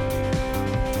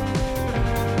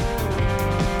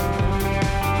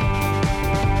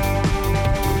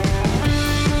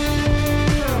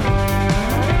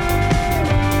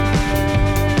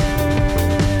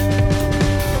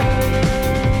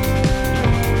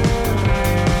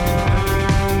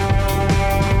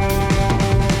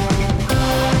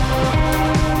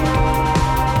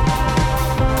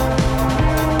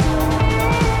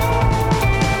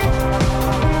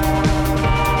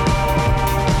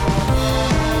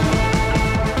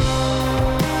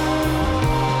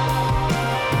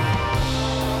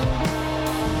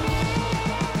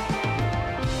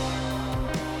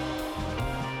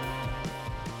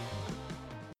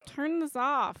 Turn this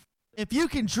off. If you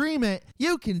can dream it,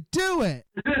 you can do it.